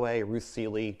Calloway, Ruth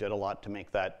Seeley did a lot to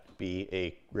make that be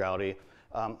a reality.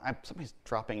 Somebody's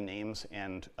dropping names,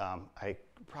 and I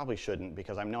probably shouldn't,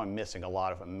 because I know I'm missing a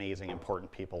lot of amazing,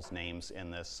 important people's names in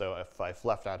this. So if I've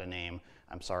left out a name,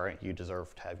 I'm sorry. You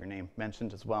deserve to have your name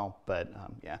mentioned as well. But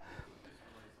yeah.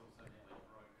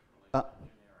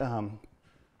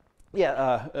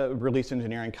 Release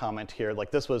engineering comment here.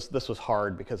 Like this was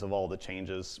hard because of all the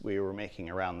changes we were making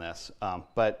around this.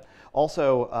 But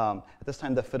also at this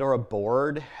time, the Fedora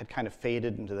board had kind of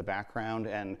faded into the background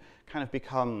and kind of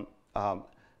become.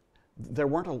 There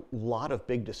weren't a lot of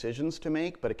big decisions to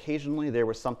make, but occasionally there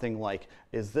was something like,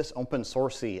 is this open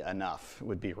sourcey enough,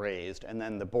 would be raised. And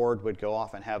then the board would go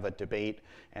off and have a debate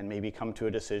and maybe come to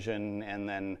a decision and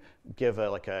then give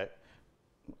a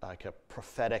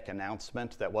prophetic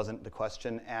announcement that wasn't the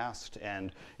question asked.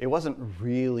 And it wasn't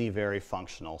really very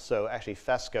functional. So actually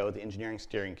FESCO, the engineering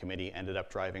steering committee, ended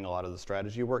up driving a lot of the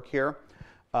strategy work here.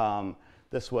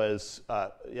 This was,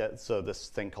 so this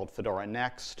thing called Fedora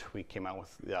Next. We came out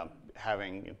with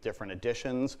having different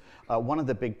editions. One of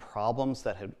the big problems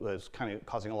that was kind of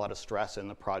causing a lot of stress in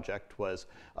the project was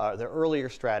the earlier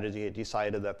strategy had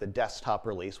decided that the desktop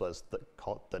release was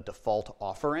called the default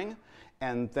offering.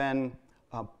 And then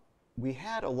we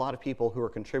had a lot of people who were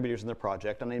contributors in the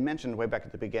project, and I mentioned way back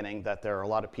at the beginning that there are a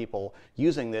lot of people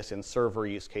using this in server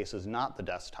use cases, not the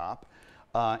desktop.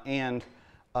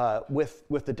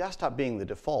 With the desktop being the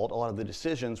default, a lot of the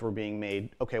decisions were being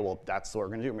made, okay, well, that's what we're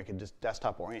going to do, make a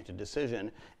desktop-oriented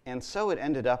decision. And so it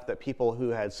ended up that people who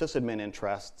had sysadmin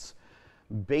interests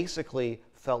basically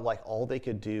felt like all they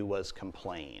could do was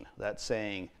complain. That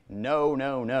saying, no,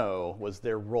 no, no, was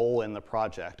their role in the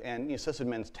project. And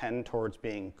sysadmins tend towards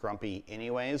being grumpy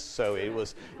anyways, so it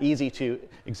was easy to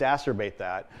exacerbate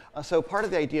that. So part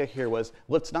of the idea here was,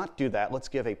 let's not do that. Let's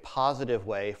give a positive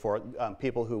way for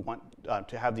people who want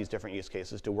to have these different use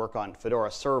cases to work on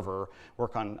Fedora Server,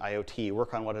 work on IoT,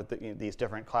 work on what are these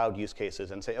different cloud use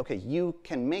cases, and say, okay, you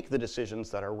can make the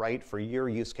decisions that are right for your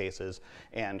use cases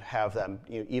and have them,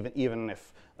 even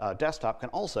if desktop can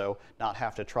also not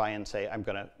have to try and say, I'm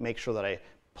going to make sure that I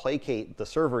placate the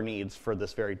server needs for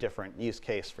this very different use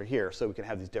case for here, so we can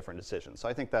have these different decisions. So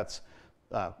I think that's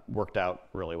worked out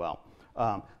really well.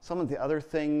 Some of the other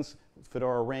things,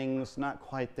 Fedora rings, not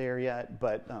quite there yet,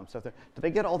 but stuff there. Did I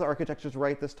get all the architectures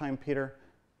right this time, Peter?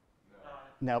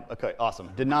 No. Okay, awesome.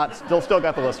 Did not. Still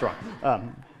got the list wrong. May I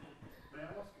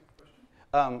ask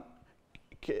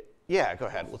a question? Yeah, go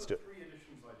ahead. Let's do it. 3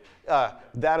 editions I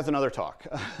That is another talk.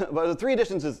 But the three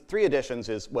editions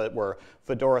is what were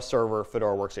Fedora Server,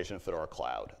 Fedora Workstation, and Fedora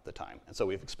Cloud at the time. And so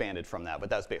we've expanded from that, but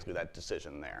that's basically that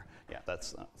decision there. Yeah,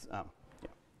 that's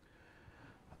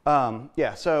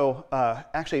so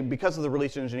actually, because of the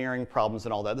release engineering problems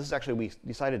and all that, this is actually, we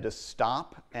decided to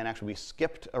stop, and actually we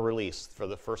skipped a release for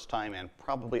the first time and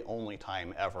probably only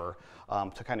time ever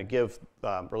to kind of give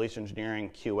release engineering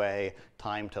QA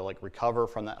time to like recover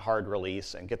from that hard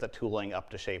release and get the tooling up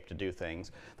to shape to do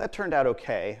things. That turned out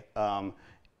okay.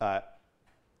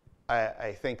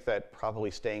 I think that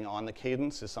probably staying on the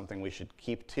cadence is something we should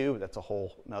keep to. That's a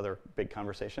whole another big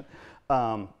conversation.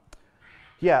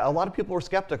 Yeah, a lot of people were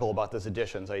skeptical about this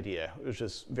editions idea, which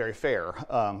is very fair.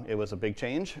 It was a big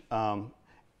change.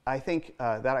 I think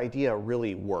that idea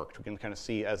really worked. We can kind of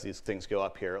see as these things go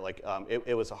up here. Like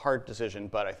it was a hard decision,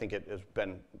 but I think it has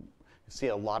been, see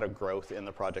a lot of growth in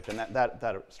the project. And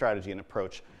that strategy and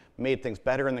approach made things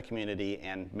better in the community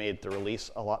and made the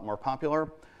release a lot more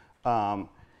popular.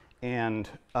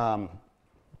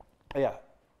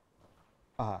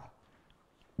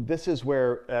 This is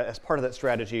where, as part of that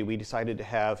strategy, we decided to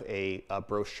have a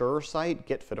brochure site,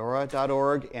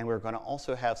 getfedora.org, and we're going to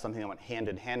also have something that went hand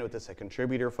in hand with this, a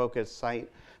contributor-focused site.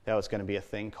 That was going to be a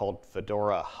thing called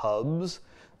Fedora Hubs.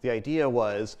 The idea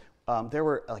was there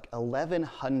were like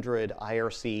 1,100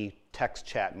 IRC text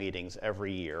chat meetings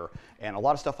every year, and a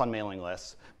lot of stuff on mailing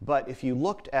lists. But if you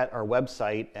looked at our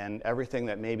website and everything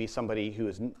that maybe somebody who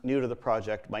is new to the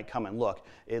project might come and look,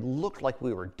 it looked like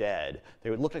we were dead. It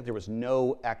would look like there was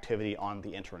no activity on the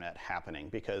internet happening,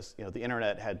 because the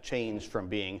internet had changed from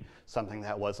being something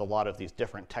that was a lot of these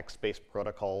different text-based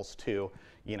protocols to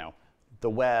the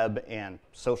web and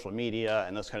social media,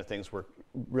 and those kind of things were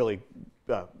really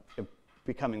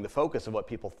becoming the focus of what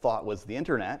people thought was the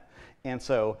internet. And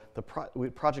so the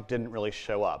project didn't really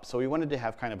show up. So we wanted to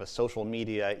have kind of a social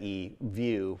media-y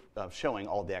view of showing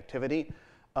all the activity.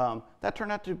 That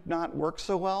turned out to not work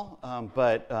so well,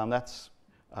 but that's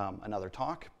another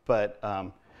talk. But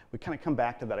we kind of come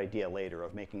back to that idea later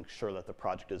of making sure that the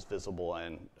project is visible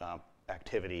and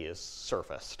activity is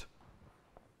surfaced.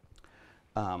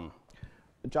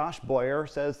 Josh Boyer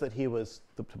says that he was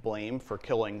to blame for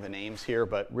killing the names here,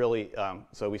 but really,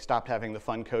 so we stopped having the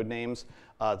fun code names.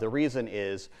 The reason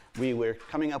is we were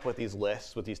coming up with these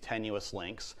lists with these tenuous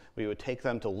links. We would take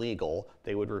them to legal.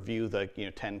 They would review the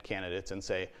 10 candidates and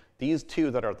say, these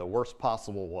 2 that are the worst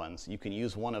possible ones, you can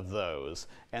use one of those.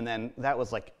 And then that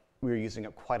was like, we were using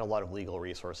up quite a lot of legal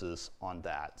resources on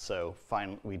that. So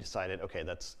finally, we decided, okay,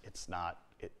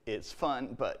 it's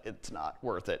fun, but it's not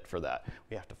worth it for that.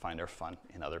 We have to find our fun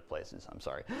in other places. I'm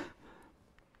sorry.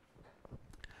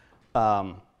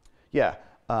 I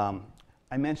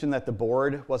mentioned that the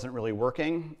board wasn't really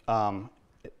working.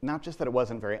 Not just that it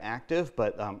wasn't very active,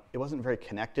 but it wasn't very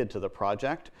connected to the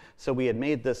project. So we had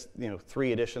made this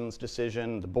 3 editions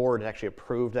decision. The board actually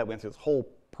approved that. We went through this whole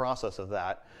process of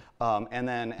that. And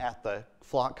then at the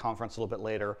Flock conference a little bit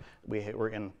later, we were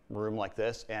in a room like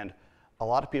this, and a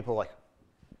lot of people were like,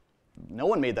 no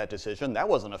one made that decision. That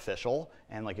wasn't official,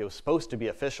 and like it was supposed to be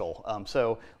official.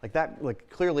 So like that, like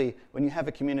clearly, when you have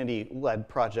a community-led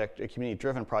project, a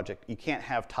community-driven project, you can't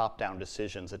have top-down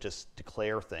decisions that just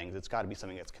declare things. It's got to be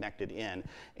something that's connected in,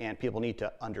 and people need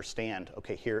to understand.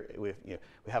 Okay, here we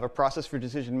have a process for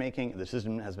decision making. The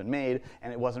decision has been made,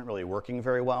 and it wasn't really working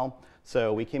very well.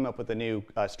 So we came up with a new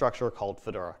structure called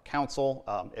Fedora Council.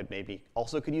 It maybe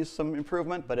also could use some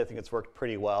improvement, but I think it's worked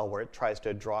pretty well, where it tries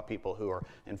to draw people who are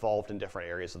involved in different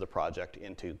areas of the project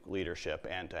into leadership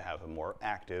and to have a more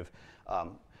active,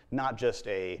 not just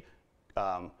a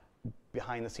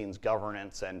behind-the-scenes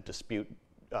governance and dispute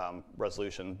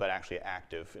resolution, but actually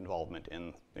active involvement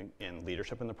in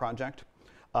leadership in the project.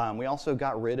 We also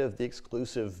got rid of the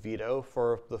exclusive veto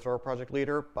for the Fedora project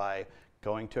leader by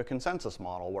going to a consensus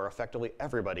model where effectively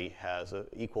everybody has an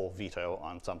equal veto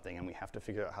on something, and we have to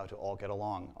figure out how to all get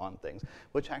along on things,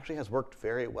 which actually has worked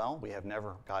very well. We have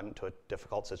never gotten to a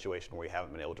difficult situation where we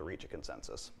haven't been able to reach a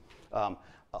consensus. How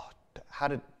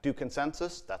to do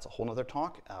consensus, that's a whole nother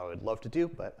talk I would love to do,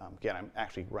 but again, I'm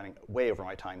actually running way over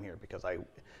my time here because I am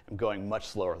going much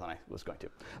slower than I was going to.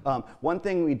 One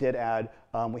thing we did add,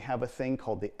 we have a thing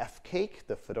called the FCAKE,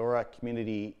 the Fedora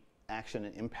Community Action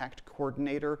and Impact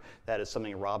Coordinator. That is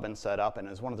something Robin set up, and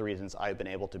is one of the reasons I've been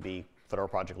able to be Fedora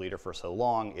project leader for so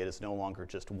long. It is no longer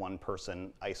just one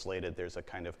person isolated. There's a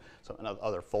kind of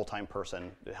another full-time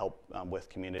person to help with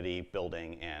community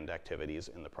building and activities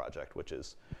in the project, which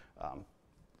is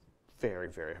very,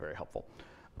 very, very helpful.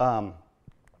 I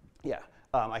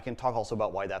can talk also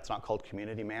about why that's not called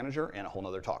community manager in a whole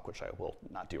nother talk, which I will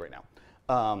not do right now.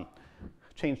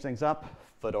 change things up.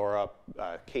 Fedora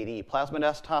KDE Plasma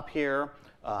Desktop here.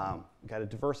 Got a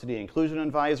diversity and inclusion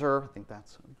advisor. I think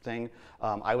that's a thing.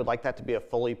 I would like that to be a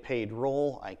fully paid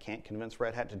role. I can't convince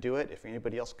Red Hat to do it. If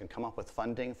anybody else can come up with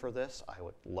funding for this, I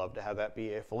would love to have that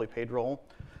be a fully paid role.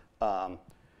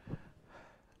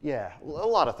 Yeah, a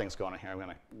lot of things going on here. I'm going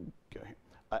to go here.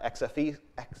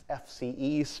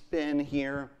 XFCE spin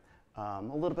here. A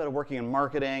little bit of working in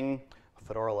marketing.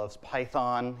 Fedora loves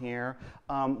Python here.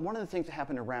 One of the things that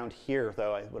happened around here,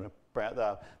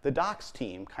 though, the docs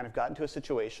team kind of got into a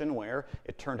situation where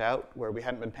it turned out where we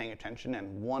hadn't been paying attention,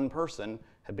 and one person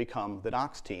had become the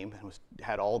docs team and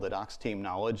had all the docs team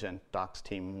knowledge and docs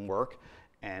team work,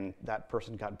 and that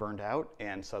person got burned out,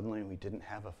 and suddenly we didn't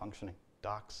have a functioning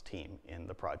docs team in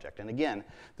the project. And again,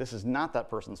 this is not that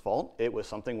person's fault. It was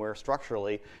something where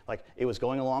structurally, like, it was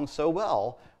going along so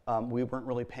well, we weren't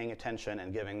really paying attention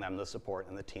and giving them the support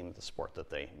and the team the support that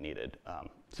they needed.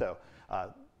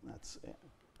 That's it.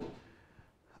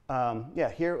 Yeah,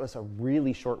 here it was a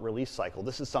really short release cycle.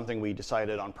 This is something we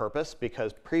decided on purpose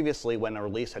because previously when a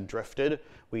release had drifted,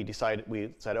 we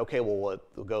said, okay, well,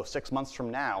 we'll go 6 months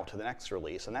from now to the next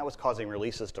release. And that was causing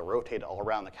releases to rotate all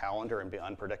around the calendar and be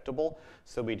unpredictable.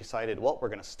 So we decided, well, we're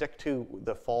going to stick to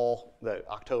the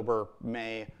October,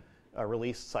 May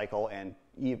release cycle. And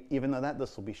even though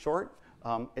this will be short,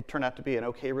 it turned out to be an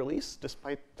okay release.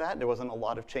 Despite that, there wasn't a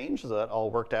lot of change, so that all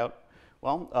worked out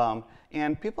well.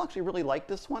 And people actually really liked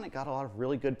this one. It got a lot of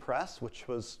really good press, which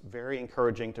was very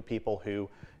encouraging to people who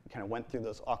kind of went through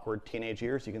those awkward teenage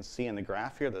years. You can see in the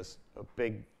graph here, there's a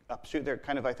big upshoot there.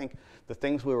 Kind of, I think, the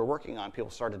things we were working on,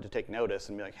 people started to take notice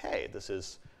and be like, hey, this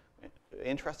is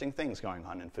interesting things going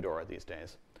on in Fedora these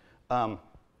days.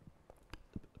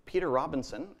 Peter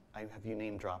Robinson, I have you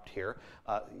name dropped here,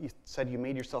 you said you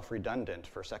made yourself redundant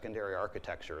for secondary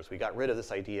architectures. We got rid of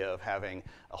this idea of having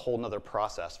a whole nother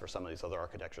process for some of these other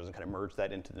architectures and kind of merged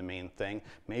that into the main thing.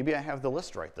 Maybe I have the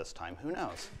list right this time. Who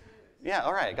knows? Yeah,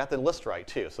 all right, I got the list right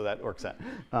too, so that works out.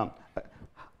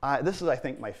 This is, I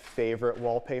think, my favorite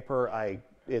wallpaper.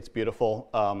 It's beautiful.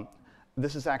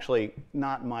 This is actually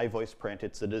not my voice print.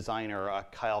 It's the designer,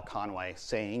 Kyle Conway,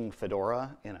 saying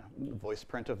Fedora in a voice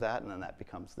print of that, and then that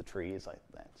becomes the trees.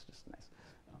 That's just nice.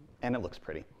 And it looks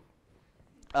pretty.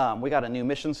 We got a new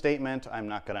mission statement. I'm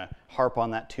not going to harp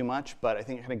on that too much, but I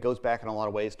think it kind of goes back in a lot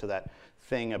of ways to that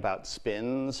thing about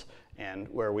spins and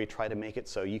where we try to make it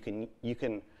so you can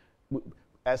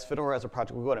as Fedora, as a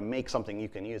project, we want to make something you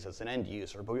can use as an end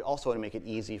user, but we also want to make it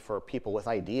easy for people with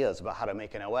ideas about how to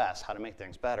make an OS, how to make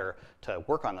things better, to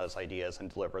work on those ideas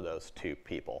and deliver those to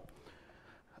people.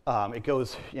 It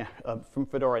goes from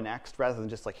Fedora Next, rather than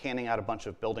just like handing out a bunch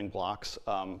of building blocks,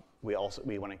 we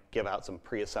want to give out some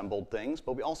pre-assembled things,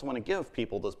 but we also want to give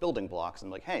people those building blocks and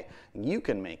like, hey, you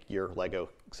can make your Lego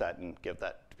set and give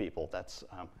that to people. That's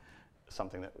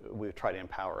something that we try to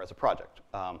empower as a project.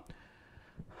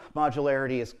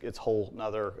 Modularity is its whole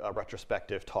another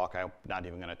retrospective talk. I'm not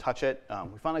even going to touch it.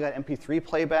 We finally got MP3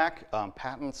 playback.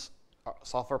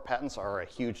 Software patents are a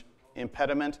huge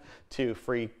impediment to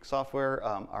free software.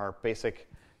 Our basic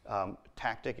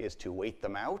tactic is to wait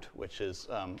them out, which is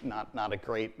not a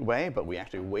great way, but we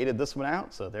actually waited this one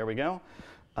out, so there we go.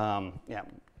 The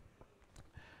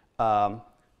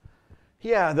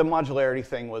modularity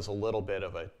thing was a little bit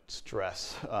of a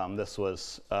stress.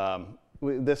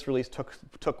 This release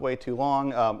took way too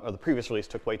long, or the previous release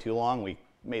took way too long. We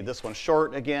made this one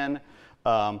short again.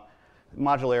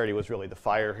 Modularity was really the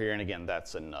fire here, and again,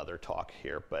 that's another talk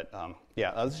here. But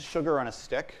this is Sugar on a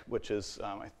Stick, which is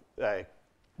a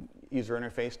user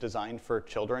interface designed for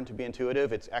children to be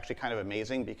intuitive. It's actually kind of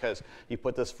amazing because you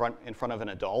put this in front of an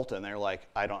adult, and they're like,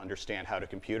 I don't understand how to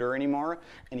computer anymore.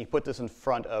 And you put this in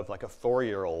front of like a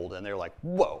 4-year-old, and they're like,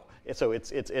 whoa. So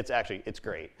it's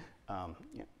great.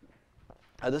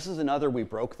 This is another we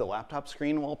broke the laptop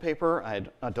screen wallpaper. I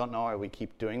don't know why we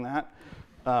keep doing that.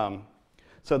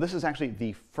 So this is actually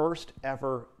the first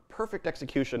ever perfect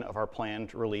execution of our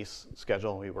planned release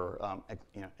schedule. We were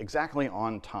exactly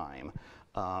on time.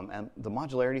 And the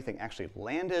modularity thing actually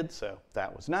landed, so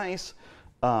that was nice.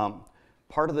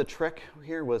 Part of the trick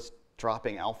here was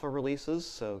dropping alpha releases,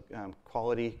 so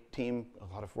quality team,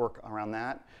 a lot of work around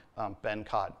that. Ben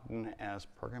Cotton, as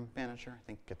program manager, I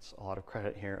think gets a lot of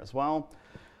credit here as well.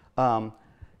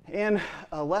 And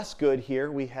less good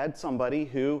here, we had somebody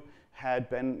who had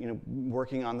been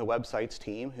working on the websites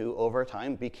team who over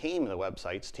time became the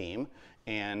websites team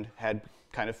and had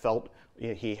kind of felt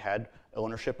he had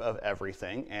ownership of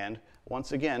everything. And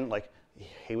once again, like,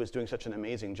 he was doing such an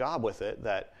amazing job with it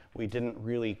that we didn't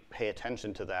really pay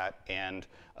attention to that. And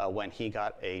when he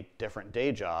got a different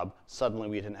day job, suddenly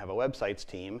we didn't have a websites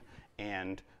team.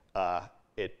 And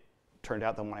turned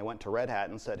out that when I went to Red Hat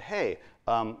and said, hey,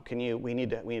 we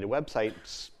need a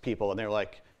website people, and they're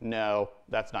like, no,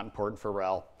 that's not important for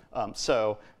RHEL.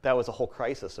 So that was a whole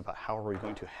crisis about how are we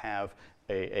going to have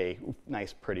a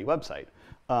nice, pretty website.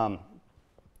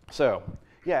 So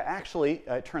yeah, actually,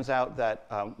 it turns out that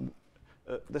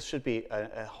this should be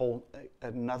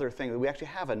another thing. We actually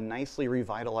have a nicely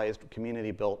revitalized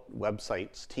community-built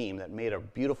websites team that made a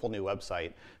beautiful new website.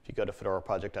 If you go to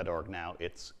fedoraproject.org now,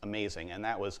 it's amazing. And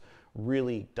that was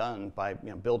really done by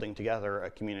building together a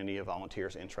community of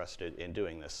volunteers interested in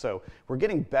doing this. So we're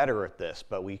getting better at this,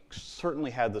 but we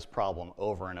certainly had this problem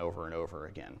over and over and over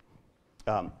again.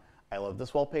 I love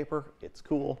this wallpaper. It's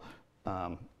cool.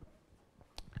 One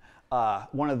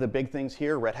of the big things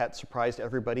here, Red Hat surprised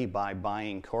everybody by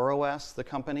buying CoreOS, the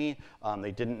company.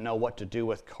 They didn't know what to do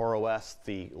with CoreOS,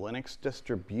 the Linux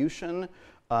distribution.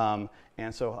 And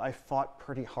so I fought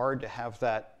pretty hard to have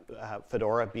that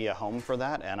Fedora be a home for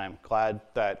that, and I'm glad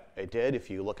that it did. If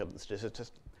you look at the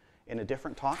statistics in a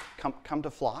different talk, come to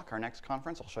Flock, our next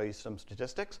conference. I'll show you some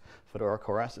statistics. Fedora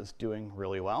CoreOS is doing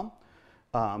really well.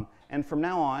 And from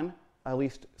now on, at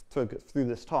least through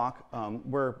this talk,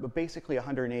 we're basically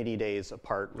 180 days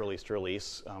apart, release to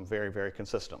release, very, very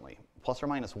consistently. Plus or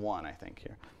minus 1, I think,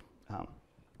 here.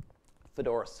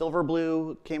 Fedora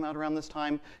Silverblue came out around this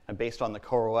time, and based on the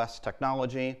CoreOS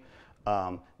technology,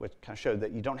 which kind of showed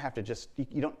that you don't have to just,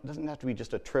 it doesn't have to be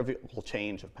just a trivial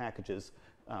change of packages.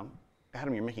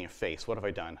 Adam, you're making a face. What have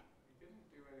I done? You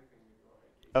didn't do anything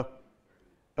with your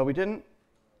Oh, we didn't?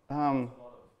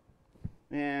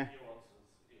 Yeah.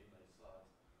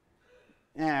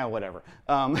 Yeah, whatever.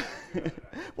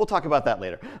 We'll talk about that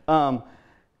later.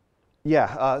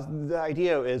 The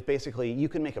idea is basically you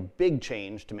can make a big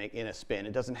change to make in a spin.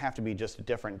 It doesn't have to be just a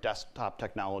different desktop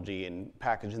technology and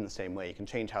packaged in the same way. You can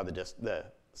change how the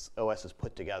OS is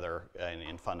put together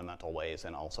in fundamental ways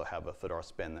and also have a Fedora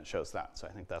spin that shows that. So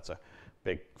I think that's a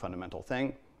big fundamental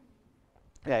thing.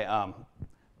 Okay,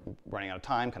 running out of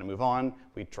time, kind of move on.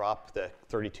 We dropped the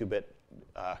 32-bit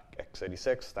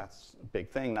x86. That's a big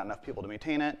thing, not enough people to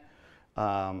maintain it.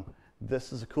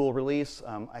 This is a cool release.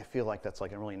 I feel like that's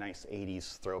like a really nice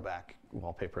 80s throwback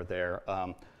wallpaper there.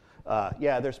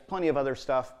 Yeah, there's plenty of other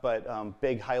stuff, but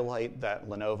big highlight that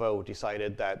Lenovo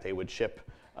decided that they would ship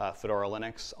Fedora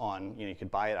Linux on, you could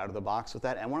buy it out of the box with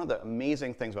that. And one of the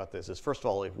amazing things about this is, first of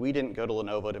all, if we didn't go to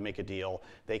Lenovo to make a deal,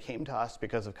 they came to us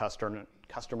because of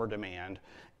customer demand.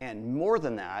 And more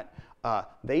than that,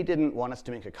 they didn't want us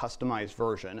to make a customized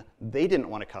version. They didn't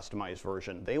want a customized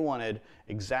version. They wanted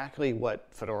exactly what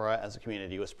Fedora as a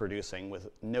community was producing with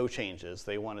no changes.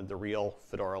 They wanted the real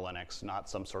Fedora Linux, not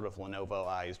some sort of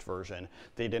Lenovoized version.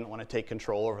 They didn't want to take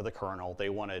control over the kernel. They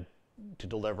wanted to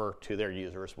deliver to their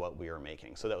users what we are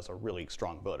making. So that was a really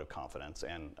strong vote of confidence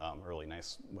and a really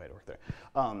nice way to work there.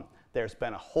 There's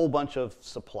been a whole bunch of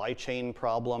supply chain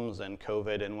problems and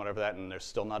COVID and whatever that, and there's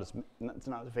still it's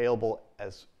not available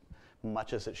as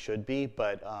much as it should be,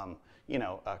 but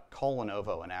call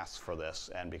Lenovo and ask for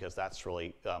this, and because that's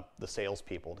really the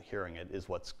salespeople hearing it is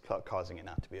what's causing it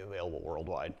not to be available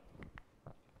worldwide.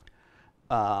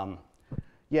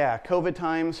 Yeah, COVID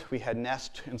times, we had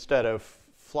Nest instead of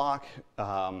Flock,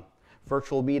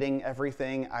 virtual meeting,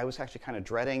 everything. I was actually kind of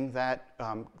dreading that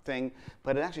thing,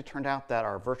 but it actually turned out that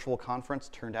our virtual conference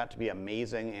turned out to be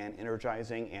amazing and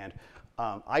energizing, and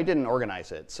I didn't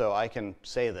organize it, so I can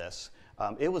say this.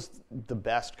 It was the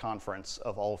best conference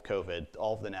of all of COVID,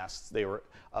 all of the Nests. They were,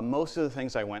 most of the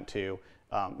things I went to,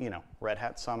 Red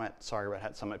Hat Summit, sorry Red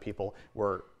Hat Summit people,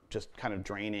 were just kind of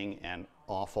draining and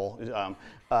awful.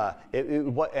 At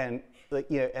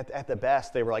the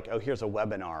best, they were like, oh, here's a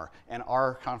webinar. And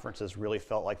our conferences really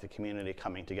felt like the community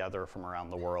coming together from around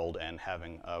the world and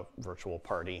having a virtual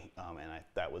party,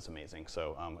 that was amazing.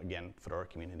 So again, Fedora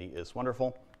community is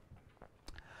wonderful.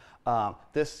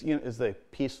 This is the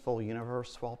Peaceful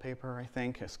Universe wallpaper, I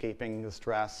think, Escaping the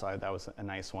Stress. That was a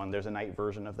nice one. There's a night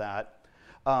version of that.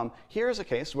 Here's a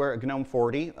case where GNOME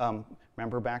 40,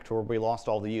 remember back to where we lost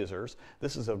all the users.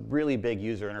 This is a really big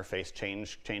user interface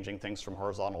changing things from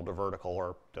horizontal to vertical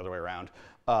or the other way around.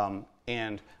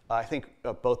 And I think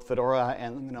both Fedora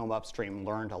and GNOME Upstream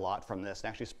learned a lot from this and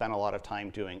actually spent a lot of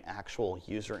time doing actual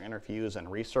user interviews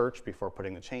and research before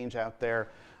putting the change out there.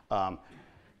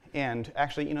 And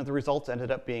actually, the results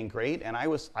ended up being great. And I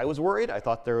was worried. I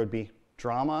thought there would be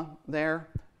drama there.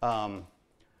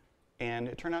 And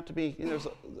it turned out to be,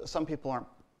 some people aren't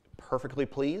perfectly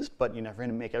pleased, but you're never going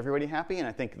to make everybody happy. And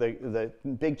I think the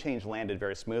big change landed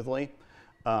very smoothly.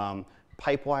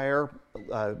 Pipewire,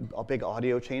 a big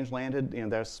audio change landed.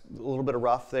 There's a little bit of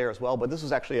rough there as well. But this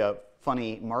was actually a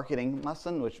funny marketing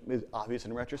lesson, which is obvious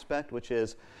in retrospect, which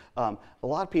is a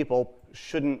lot of people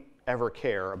shouldn't ever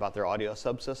care about their audio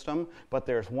subsystem, but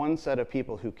there's one set of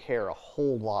people who care a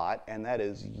whole lot, and that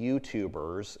is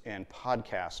YouTubers and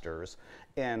podcasters.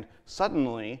 And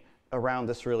suddenly, around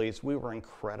this release, we were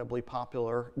incredibly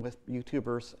popular with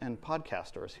YouTubers and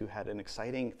podcasters who had an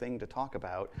exciting thing to talk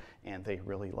about, and they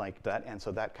really liked that. And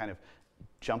so that kind of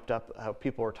jumped up how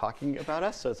people were talking about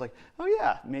us. So it's like, oh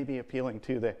yeah, maybe appealing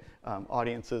to the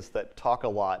audiences that talk a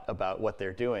lot about what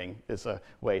they're doing is a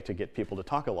way to get people to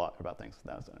talk a lot about things.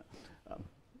 That was it.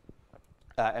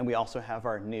 And we also have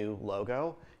our new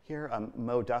logo here.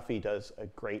 Mo Duffy does a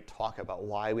great talk about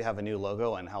why we have a new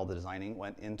logo and how the designing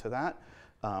went into that.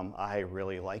 I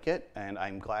really like it, and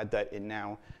I'm glad that it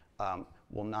now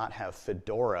will not have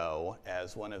Fedora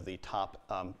as one of the top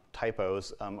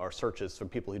typos or searches from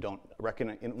people who don't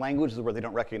recognize, in languages where they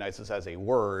don't recognize this as a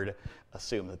word,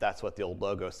 assume that that's what the old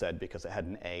logo said because it had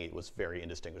an A. It was very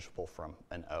indistinguishable from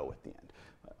an O at the end.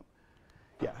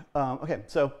 Okay,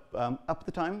 so up at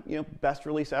the time, best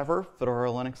release ever, Fedora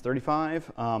Linux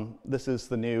 35. This is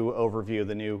the new overview,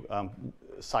 the new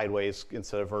sideways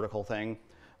instead of vertical thing.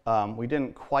 We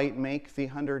didn't quite make the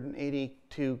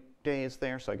 182 days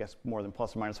there, so I guess more than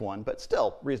plus or minus 1, but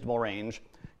still reasonable range.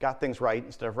 Got things right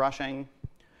instead of rushing.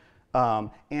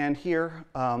 And here,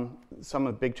 some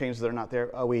of the big changes that are not there.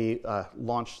 We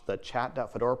launched the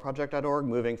chat.fedoraproject.org,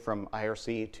 moving from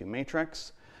IRC to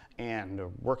Matrix, and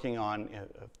working on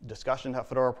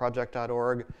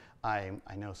discussion.fedoraproject.org. I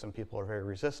know some people are very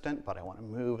resistant, but I want to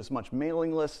move as much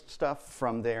mailing list stuff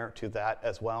from there to that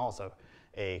as well. So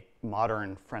a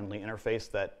modern, friendly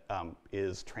interface that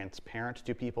is transparent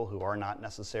to people who are not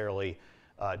necessarily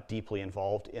deeply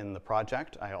involved in the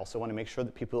project. I also want to make sure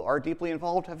that people who are deeply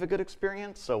involved have a good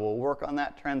experience, so we'll work on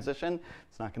that transition.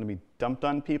 It's not going to be dumped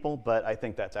on people, but I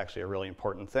think that's actually a really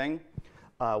important thing.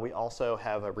 We also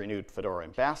have a renewed Fedora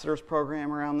Ambassadors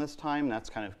program around this time. That's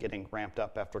kind of getting ramped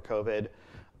up after COVID.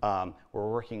 We're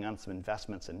working on some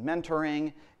investments in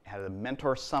mentoring, had a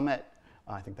mentor summit.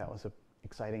 I think that was an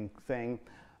exciting thing.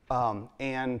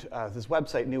 And this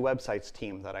new websites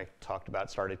team that I talked about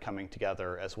started coming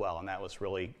together as well. And that was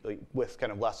really with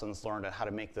kind of lessons learned on how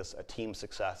to make this a team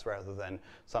success rather than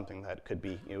something that could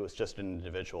be, it was just an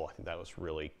individual. I think that was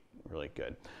really, really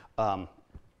good. Right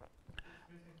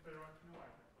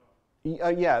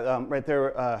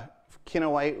there.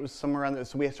 Kino White was somewhere around there.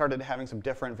 So we started having some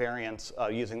different variants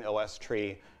using the OS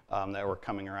tree that were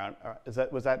coming around. Was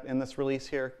that in this release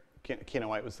here? Kino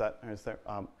White, was that? Is there?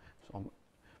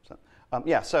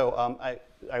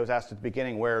 I was asked at the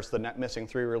beginning, where's the missing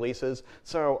 3 releases?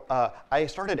 So I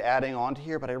started adding on to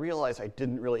here, but I realized I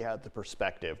didn't really have the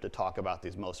perspective to talk about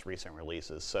these most recent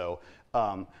releases. So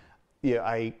I'm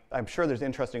sure there's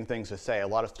interesting things to say. A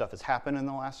lot of stuff has happened in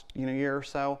the last year or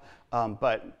so,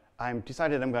 but I'm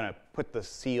decided I'm going to put the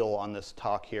seal on this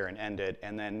talk here and end it,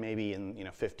 and then maybe in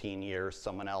 15 years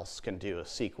someone else can do a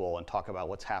sequel and talk about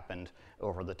what's happened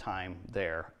over the time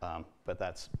there. But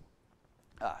that's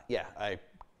I'm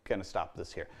going to stop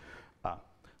this here.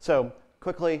 So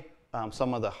quickly,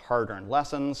 some of the hard-earned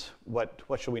lessons. What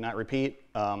should we not repeat?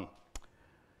 You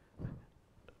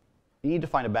need to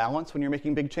find a balance when you're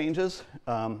making big changes.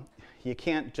 You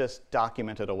can't just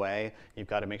document it away. You've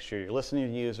got to make sure you're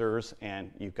listening to users,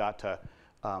 and you've got to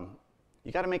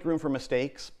make room for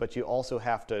mistakes, but you also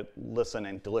have to listen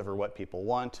and deliver what people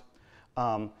want.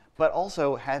 But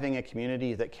also having a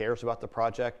community that cares about the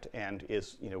project and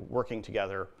is working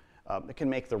together, it can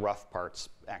make the rough parts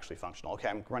actually functional. Okay,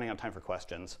 I'm running out of time for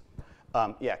questions.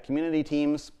 Community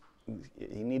teams,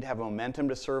 you need to have momentum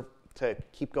to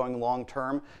keep going long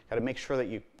term. Got to make sure that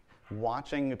you're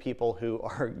watching the people who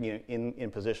are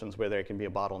in positions where there can be a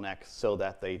bottleneck so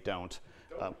that they don't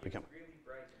become. Really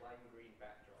bright lime green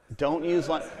backdrop. Don't use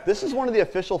lime. This is one of the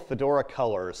official Fedora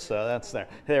colors, so that's there.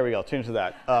 There we go. Change to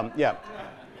that.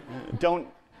 Don't.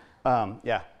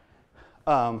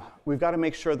 We've got to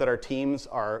make sure that our teams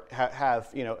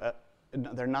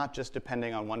they're not just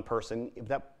depending on one person.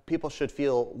 That people should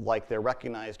feel like they're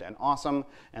recognized and awesome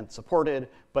and supported,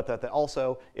 but that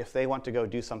also, if they want to go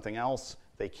do something else,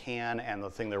 they can, and the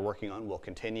thing they're working on will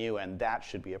continue, and that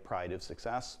should be a pride of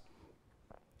success.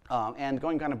 And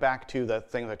going kind of back to the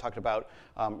thing that I talked about,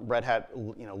 Red Hat,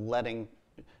 letting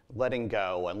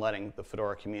go and letting the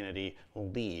Fedora community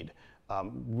lead.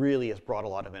 Really has brought a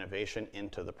lot of innovation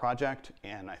into the project,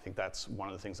 and I think that's one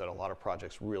of the things that a lot of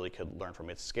projects really could learn from.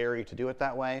 It's scary to do it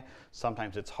that way.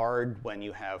 Sometimes it's hard when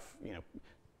you have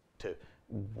to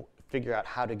figure out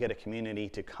how to get a community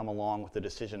to come along with the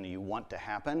decision that you want to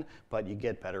happen, but you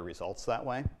get better results that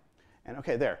way. And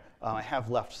OK, there. I have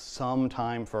left some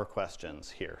time for questions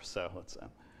here. So let's. All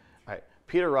right,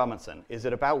 Peter Robinson. Is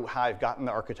it about how I've gotten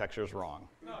the architectures wrong?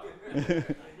 No. I want to know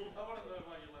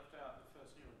why you left out the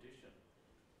first new edition.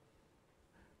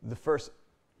 The first.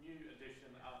 New edition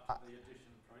after the edition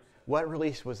process. What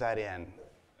release was that in?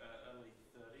 Early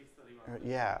 30s, 31.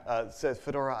 Yeah, it says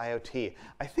Fedora IoT.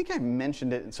 I think I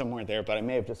mentioned it somewhere there, but I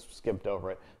may have just skipped over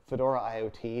it. Fedora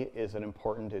IoT is an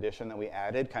important addition that we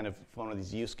added, kind of one of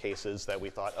these use cases that we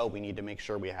thought, oh, we need to make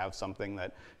sure we have something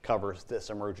that covers this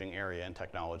emerging area in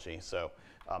technology. So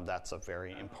that's a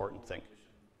very important thing.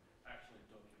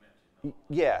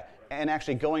 Yeah, and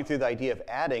actually going through the idea of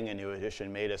adding a new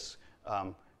edition made us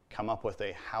come up with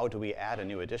a how do we add a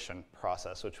new edition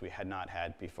process, which we had not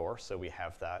had before. So we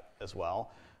have that as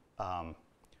well. That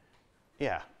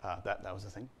was the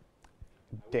thing.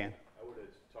 Dan. I would have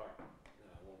talked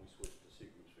when we switched to C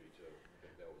groups v2. I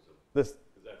think that was Because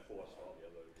that forced all the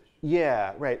other editions.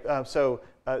 Yeah, right.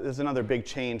 There's another big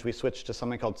change. We switched to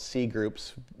something called C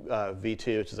groups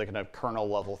v2, which is like a kind of kernel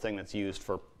level thing that's used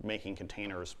for making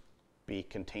containers be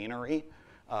containery.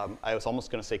 I was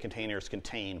almost going to say containers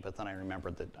contain, but then I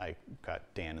remembered that I got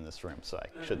Dan in this room, so I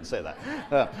shouldn't say that.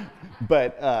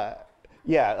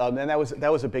 And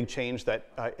that was a big change that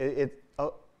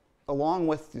along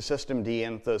with the systemd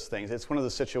and those things, it's one of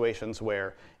the situations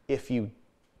where if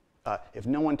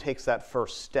no one takes that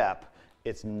first step,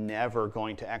 it's never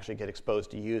going to actually get exposed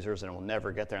to users, and it will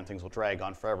never get there, and things will drag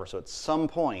on forever. So at some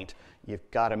point, you've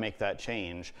got to make that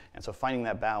change. And so finding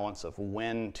that balance of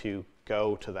when to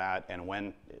go to that and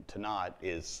when to not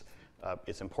is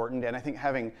important. And I think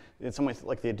having, in some ways,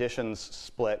 like the editions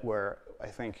split, where I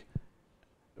think,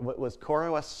 was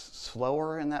CoreOS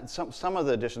slower in that? Some of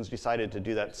the editions decided to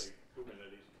do that. Kubernetes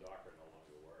and Docker no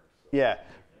longer work. So. Yeah.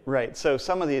 Right. So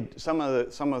some of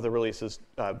the releases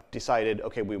decided,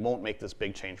 okay, we won't make this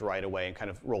big change right away, and kind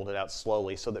of rolled it out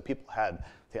slowly, so that people had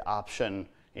the option.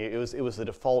 It was the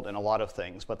default in a lot of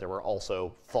things, but there were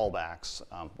also fallbacks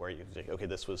where you could say, okay,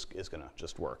 this is going to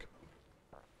just work.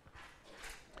 I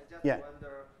just Yeah.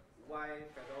 wonder why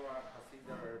Fedora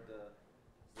considered the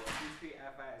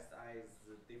D3FS as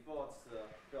the default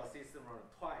file system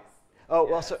twice. Oh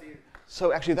well,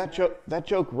 so actually that joke,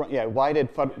 yeah.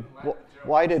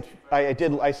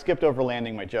 I skipped over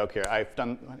landing my joke here. I've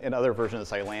done in other versions of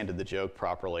this, I landed the joke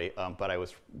properly, but I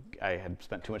had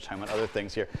spent too much time on other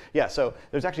things here. Yeah, so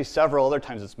there's actually several other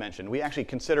times it's mentioned. We actually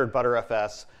considered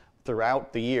ButterFS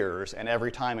throughout the years, and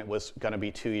every time it was going to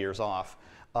be 2 years off.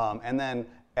 Between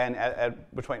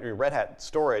Red Hat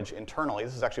storage internally,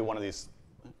 this is actually one of these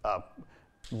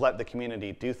let the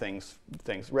community do things.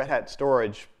 Red Hat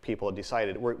storage people had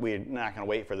decided we're not going to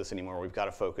wait for this anymore. We've got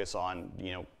to focus on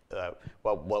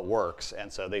what works,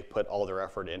 and so they put all their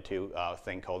effort into a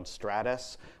thing called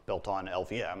Stratus, built on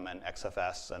LVM and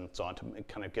XFS and so on, to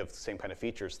kind of give the same kind of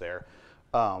features there.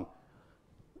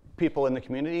 People in the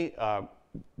community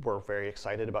were very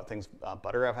excited about things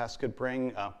ButterFS could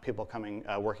bring. People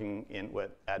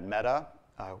working at Meta,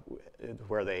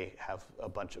 where they have a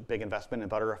bunch of big investment in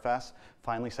ButterFS,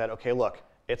 finally said, okay, look,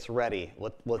 it's ready.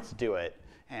 Let's do it.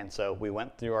 And so we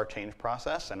went through our change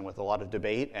process, and with a lot of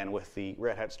debate, and with the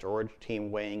Red Hat storage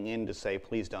team weighing in to say,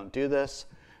 please don't do this,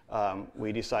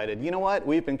 we decided, you know what?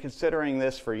 We've been considering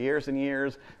this for years and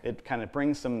years. It kind of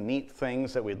brings some neat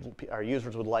things that our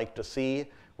users would like to see.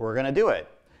 We're going to do it.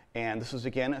 And this is,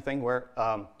 again, a thing where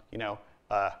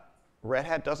Red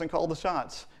Hat doesn't call the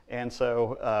shots. And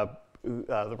so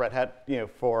the Red Hat,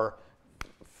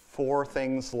 for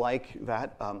things like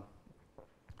that,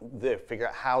 they figure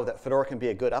out how that Fedora can be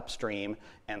a good upstream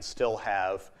and still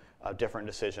have different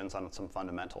decisions on some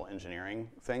fundamental engineering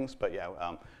things. But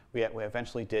yeah, we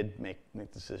eventually did make the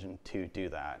decision to do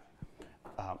that.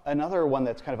 Another one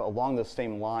that's kind of along the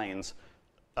same lines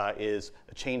is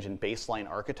a change in baseline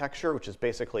architecture, which is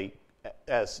basically,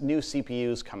 as new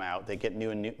CPUs come out, they get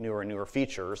newer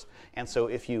features. And so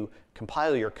if you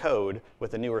compile your code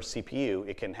with a newer CPU,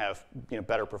 it can have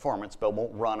better performance, but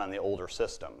won't run on the older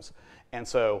systems. And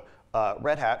so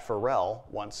Red Hat for RHEL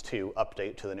wants to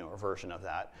update to the newer version of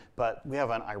that. But we have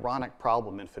an ironic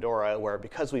problem in Fedora where,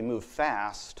 because we move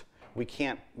fast, we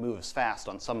can't move as fast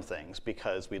on some things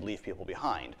because we'd leave people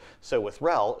behind. So with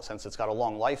RHEL, since it's got a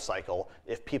long life cycle,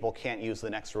 if people can't use the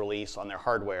next release on their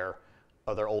hardware,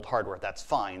 or their old hardware, that's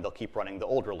fine. They'll keep running the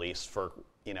old release for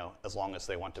as long as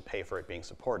they want to pay for it being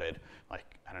supported. Like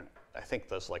I think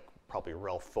there's like probably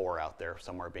RHEL 4 out there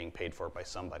somewhere being paid for by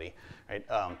somebody, right?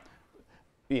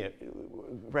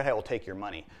 Red Hat will take your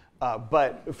money.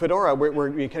 But Fedora,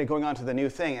 we're kind of going on to the new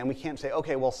thing, and we can't say,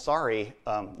 okay, well, sorry,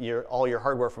 all your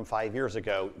hardware from 5 years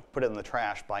ago, put it in the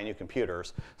trash, buy new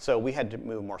computers. So we had to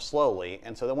move more slowly.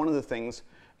 And so one of the things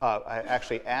I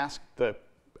actually asked when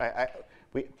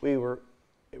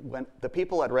the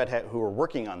people at Red Hat who were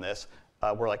working on this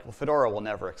were like, well, Fedora will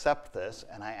never accept this,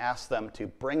 and I asked them to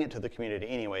bring it to the community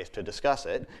anyways to discuss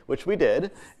it, which we did,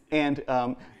 and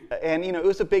it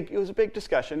was a big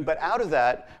discussion. But out of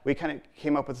that, we kind of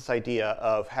came up with this idea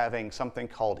of having something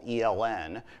called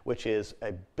ELN, which is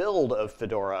a build of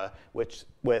Fedora, with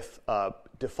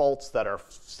defaults that are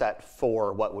set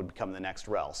for what would become the next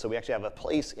RHEL. So we actually have a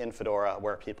place in Fedora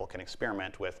where people can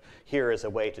experiment with, here is a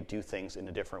way to do things in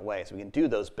a different way. So we can do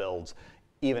those builds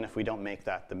even if we don't make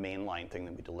that the mainline thing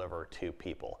that we deliver to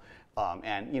people.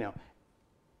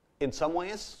 In some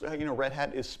ways, Red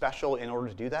Hat is special in order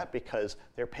to do that because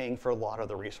they're paying for a lot of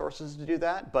the resources to do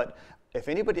that. But if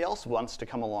anybody else wants to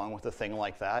come along with a thing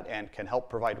like that and can help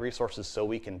provide resources so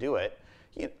we can do it,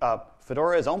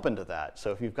 Fedora is open to that.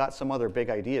 So if you've got some other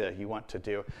big idea you want to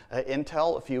do,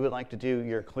 Intel, if you would like to do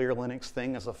your clear Linux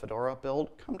thing as a Fedora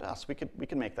build, come to us. We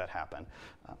can make that happen.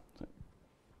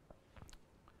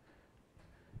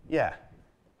 Yeah.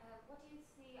 What do you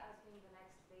see as being the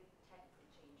next big technical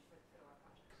change for the Fedora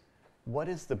project? What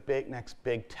is the next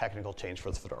big technical change for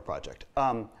the Fedora project?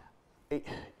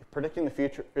 Predicting the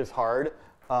future is hard.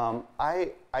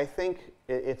 I think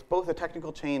it's both a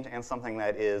technical change and something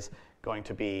that is going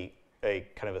to be a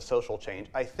kind of a social change.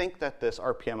 I think that this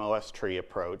RPM-OS tree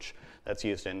approach that's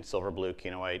used in Silverblue,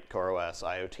 Kinoite, CoreOS,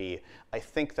 IoT, I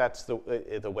think that's the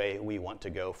way we want to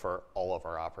go for all of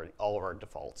our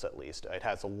defaults at least. It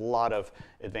has a lot of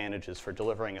advantages for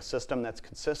delivering a system that's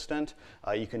consistent.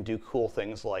 You can do cool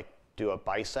things like do a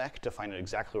bisect to find out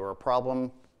exactly where a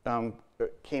problem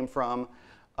came from,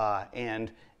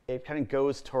 and it kind of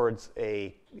goes towards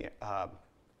a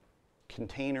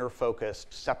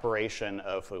container-focused separation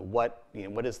of what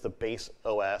is the base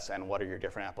OS and what are your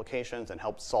different applications, and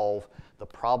help solve the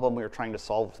problem we were trying to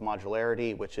solve with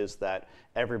modularity, which is that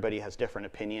everybody has different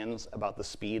opinions about the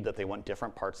speed that they want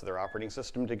different parts of their operating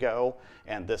system to go,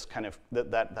 and this kind of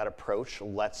that approach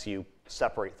lets you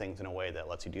separate things in a way that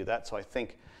lets you do that. So I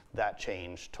think that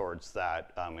change towards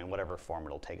that, in whatever form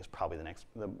it'll take, is probably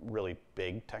the really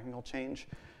big technical change.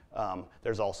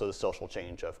 There's also the social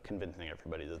change of convincing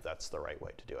everybody that that's the right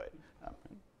way to do it. The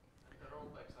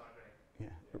rollbacks are great.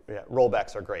 Yeah,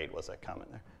 rollbacks are great was a comment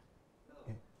there. Hello.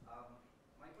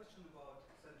 My question about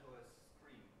CentOS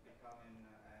Stream becoming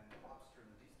an upstream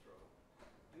distro.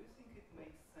 Do you think it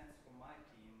makes sense for my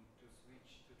team to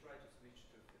try to switch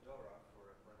to Fedora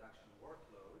for a production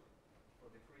workload for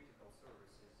the critical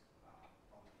services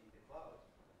in the cloud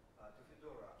to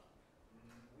Fedora?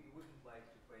 We wouldn't like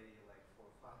to pay like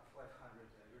for 500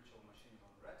 virtual machines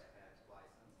on Red Hat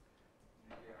license.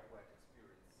 We are quite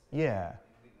experienced in Linux,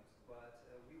 but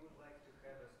we would like to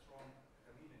have a strong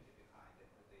community behind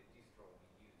it, the distro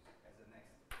we use as a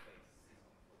next base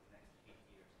system for the next 8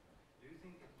 years. Do you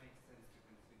think it makes sense to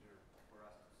consider for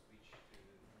us to switch to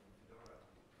Fedora?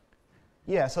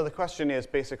 Yeah, so the question is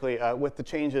basically, with the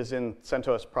changes in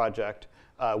CentOS project,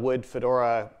 would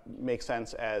Fedora make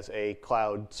sense as a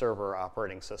cloud server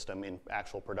operating system in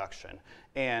actual production?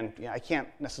 And I can't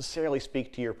necessarily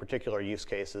speak to your particular use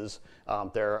cases.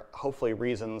 There are hopefully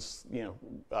reasons,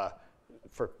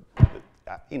 for,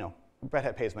 Red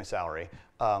Hat pays my salary.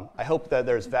 I hope that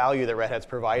there's value that Red Hat's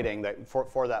providing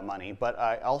for that money. But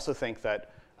I also think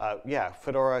that,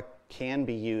 Fedora can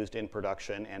be used in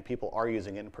production, and people are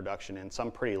using it in production in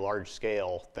some pretty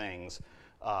large-scale things.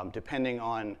 Depending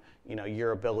on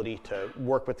your ability to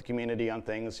work with the community on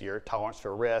things, your tolerance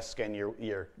for risk, and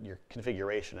your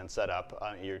configuration and setup,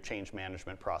 your change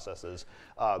management processes,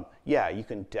 you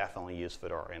can definitely use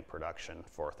Fedora in production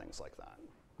for things like that.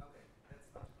 Okay,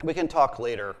 We can talk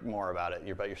later more about it,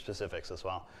 about your specifics as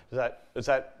well. Does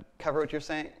that cover what you're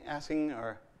asking,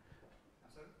 or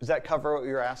I'm sorry? does that cover what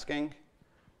you're asking?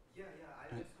 Yeah.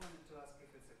 I just wanted to ask if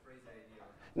it's a crazy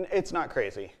idea. It's not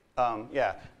crazy.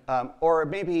 Or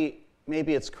maybe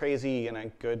it's crazy in a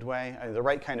good way. The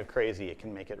right kind of crazy, it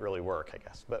can make it really work, I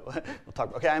guess. But we'll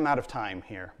talk. Okay, I'm out of time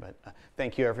here. But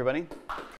thank you, everybody.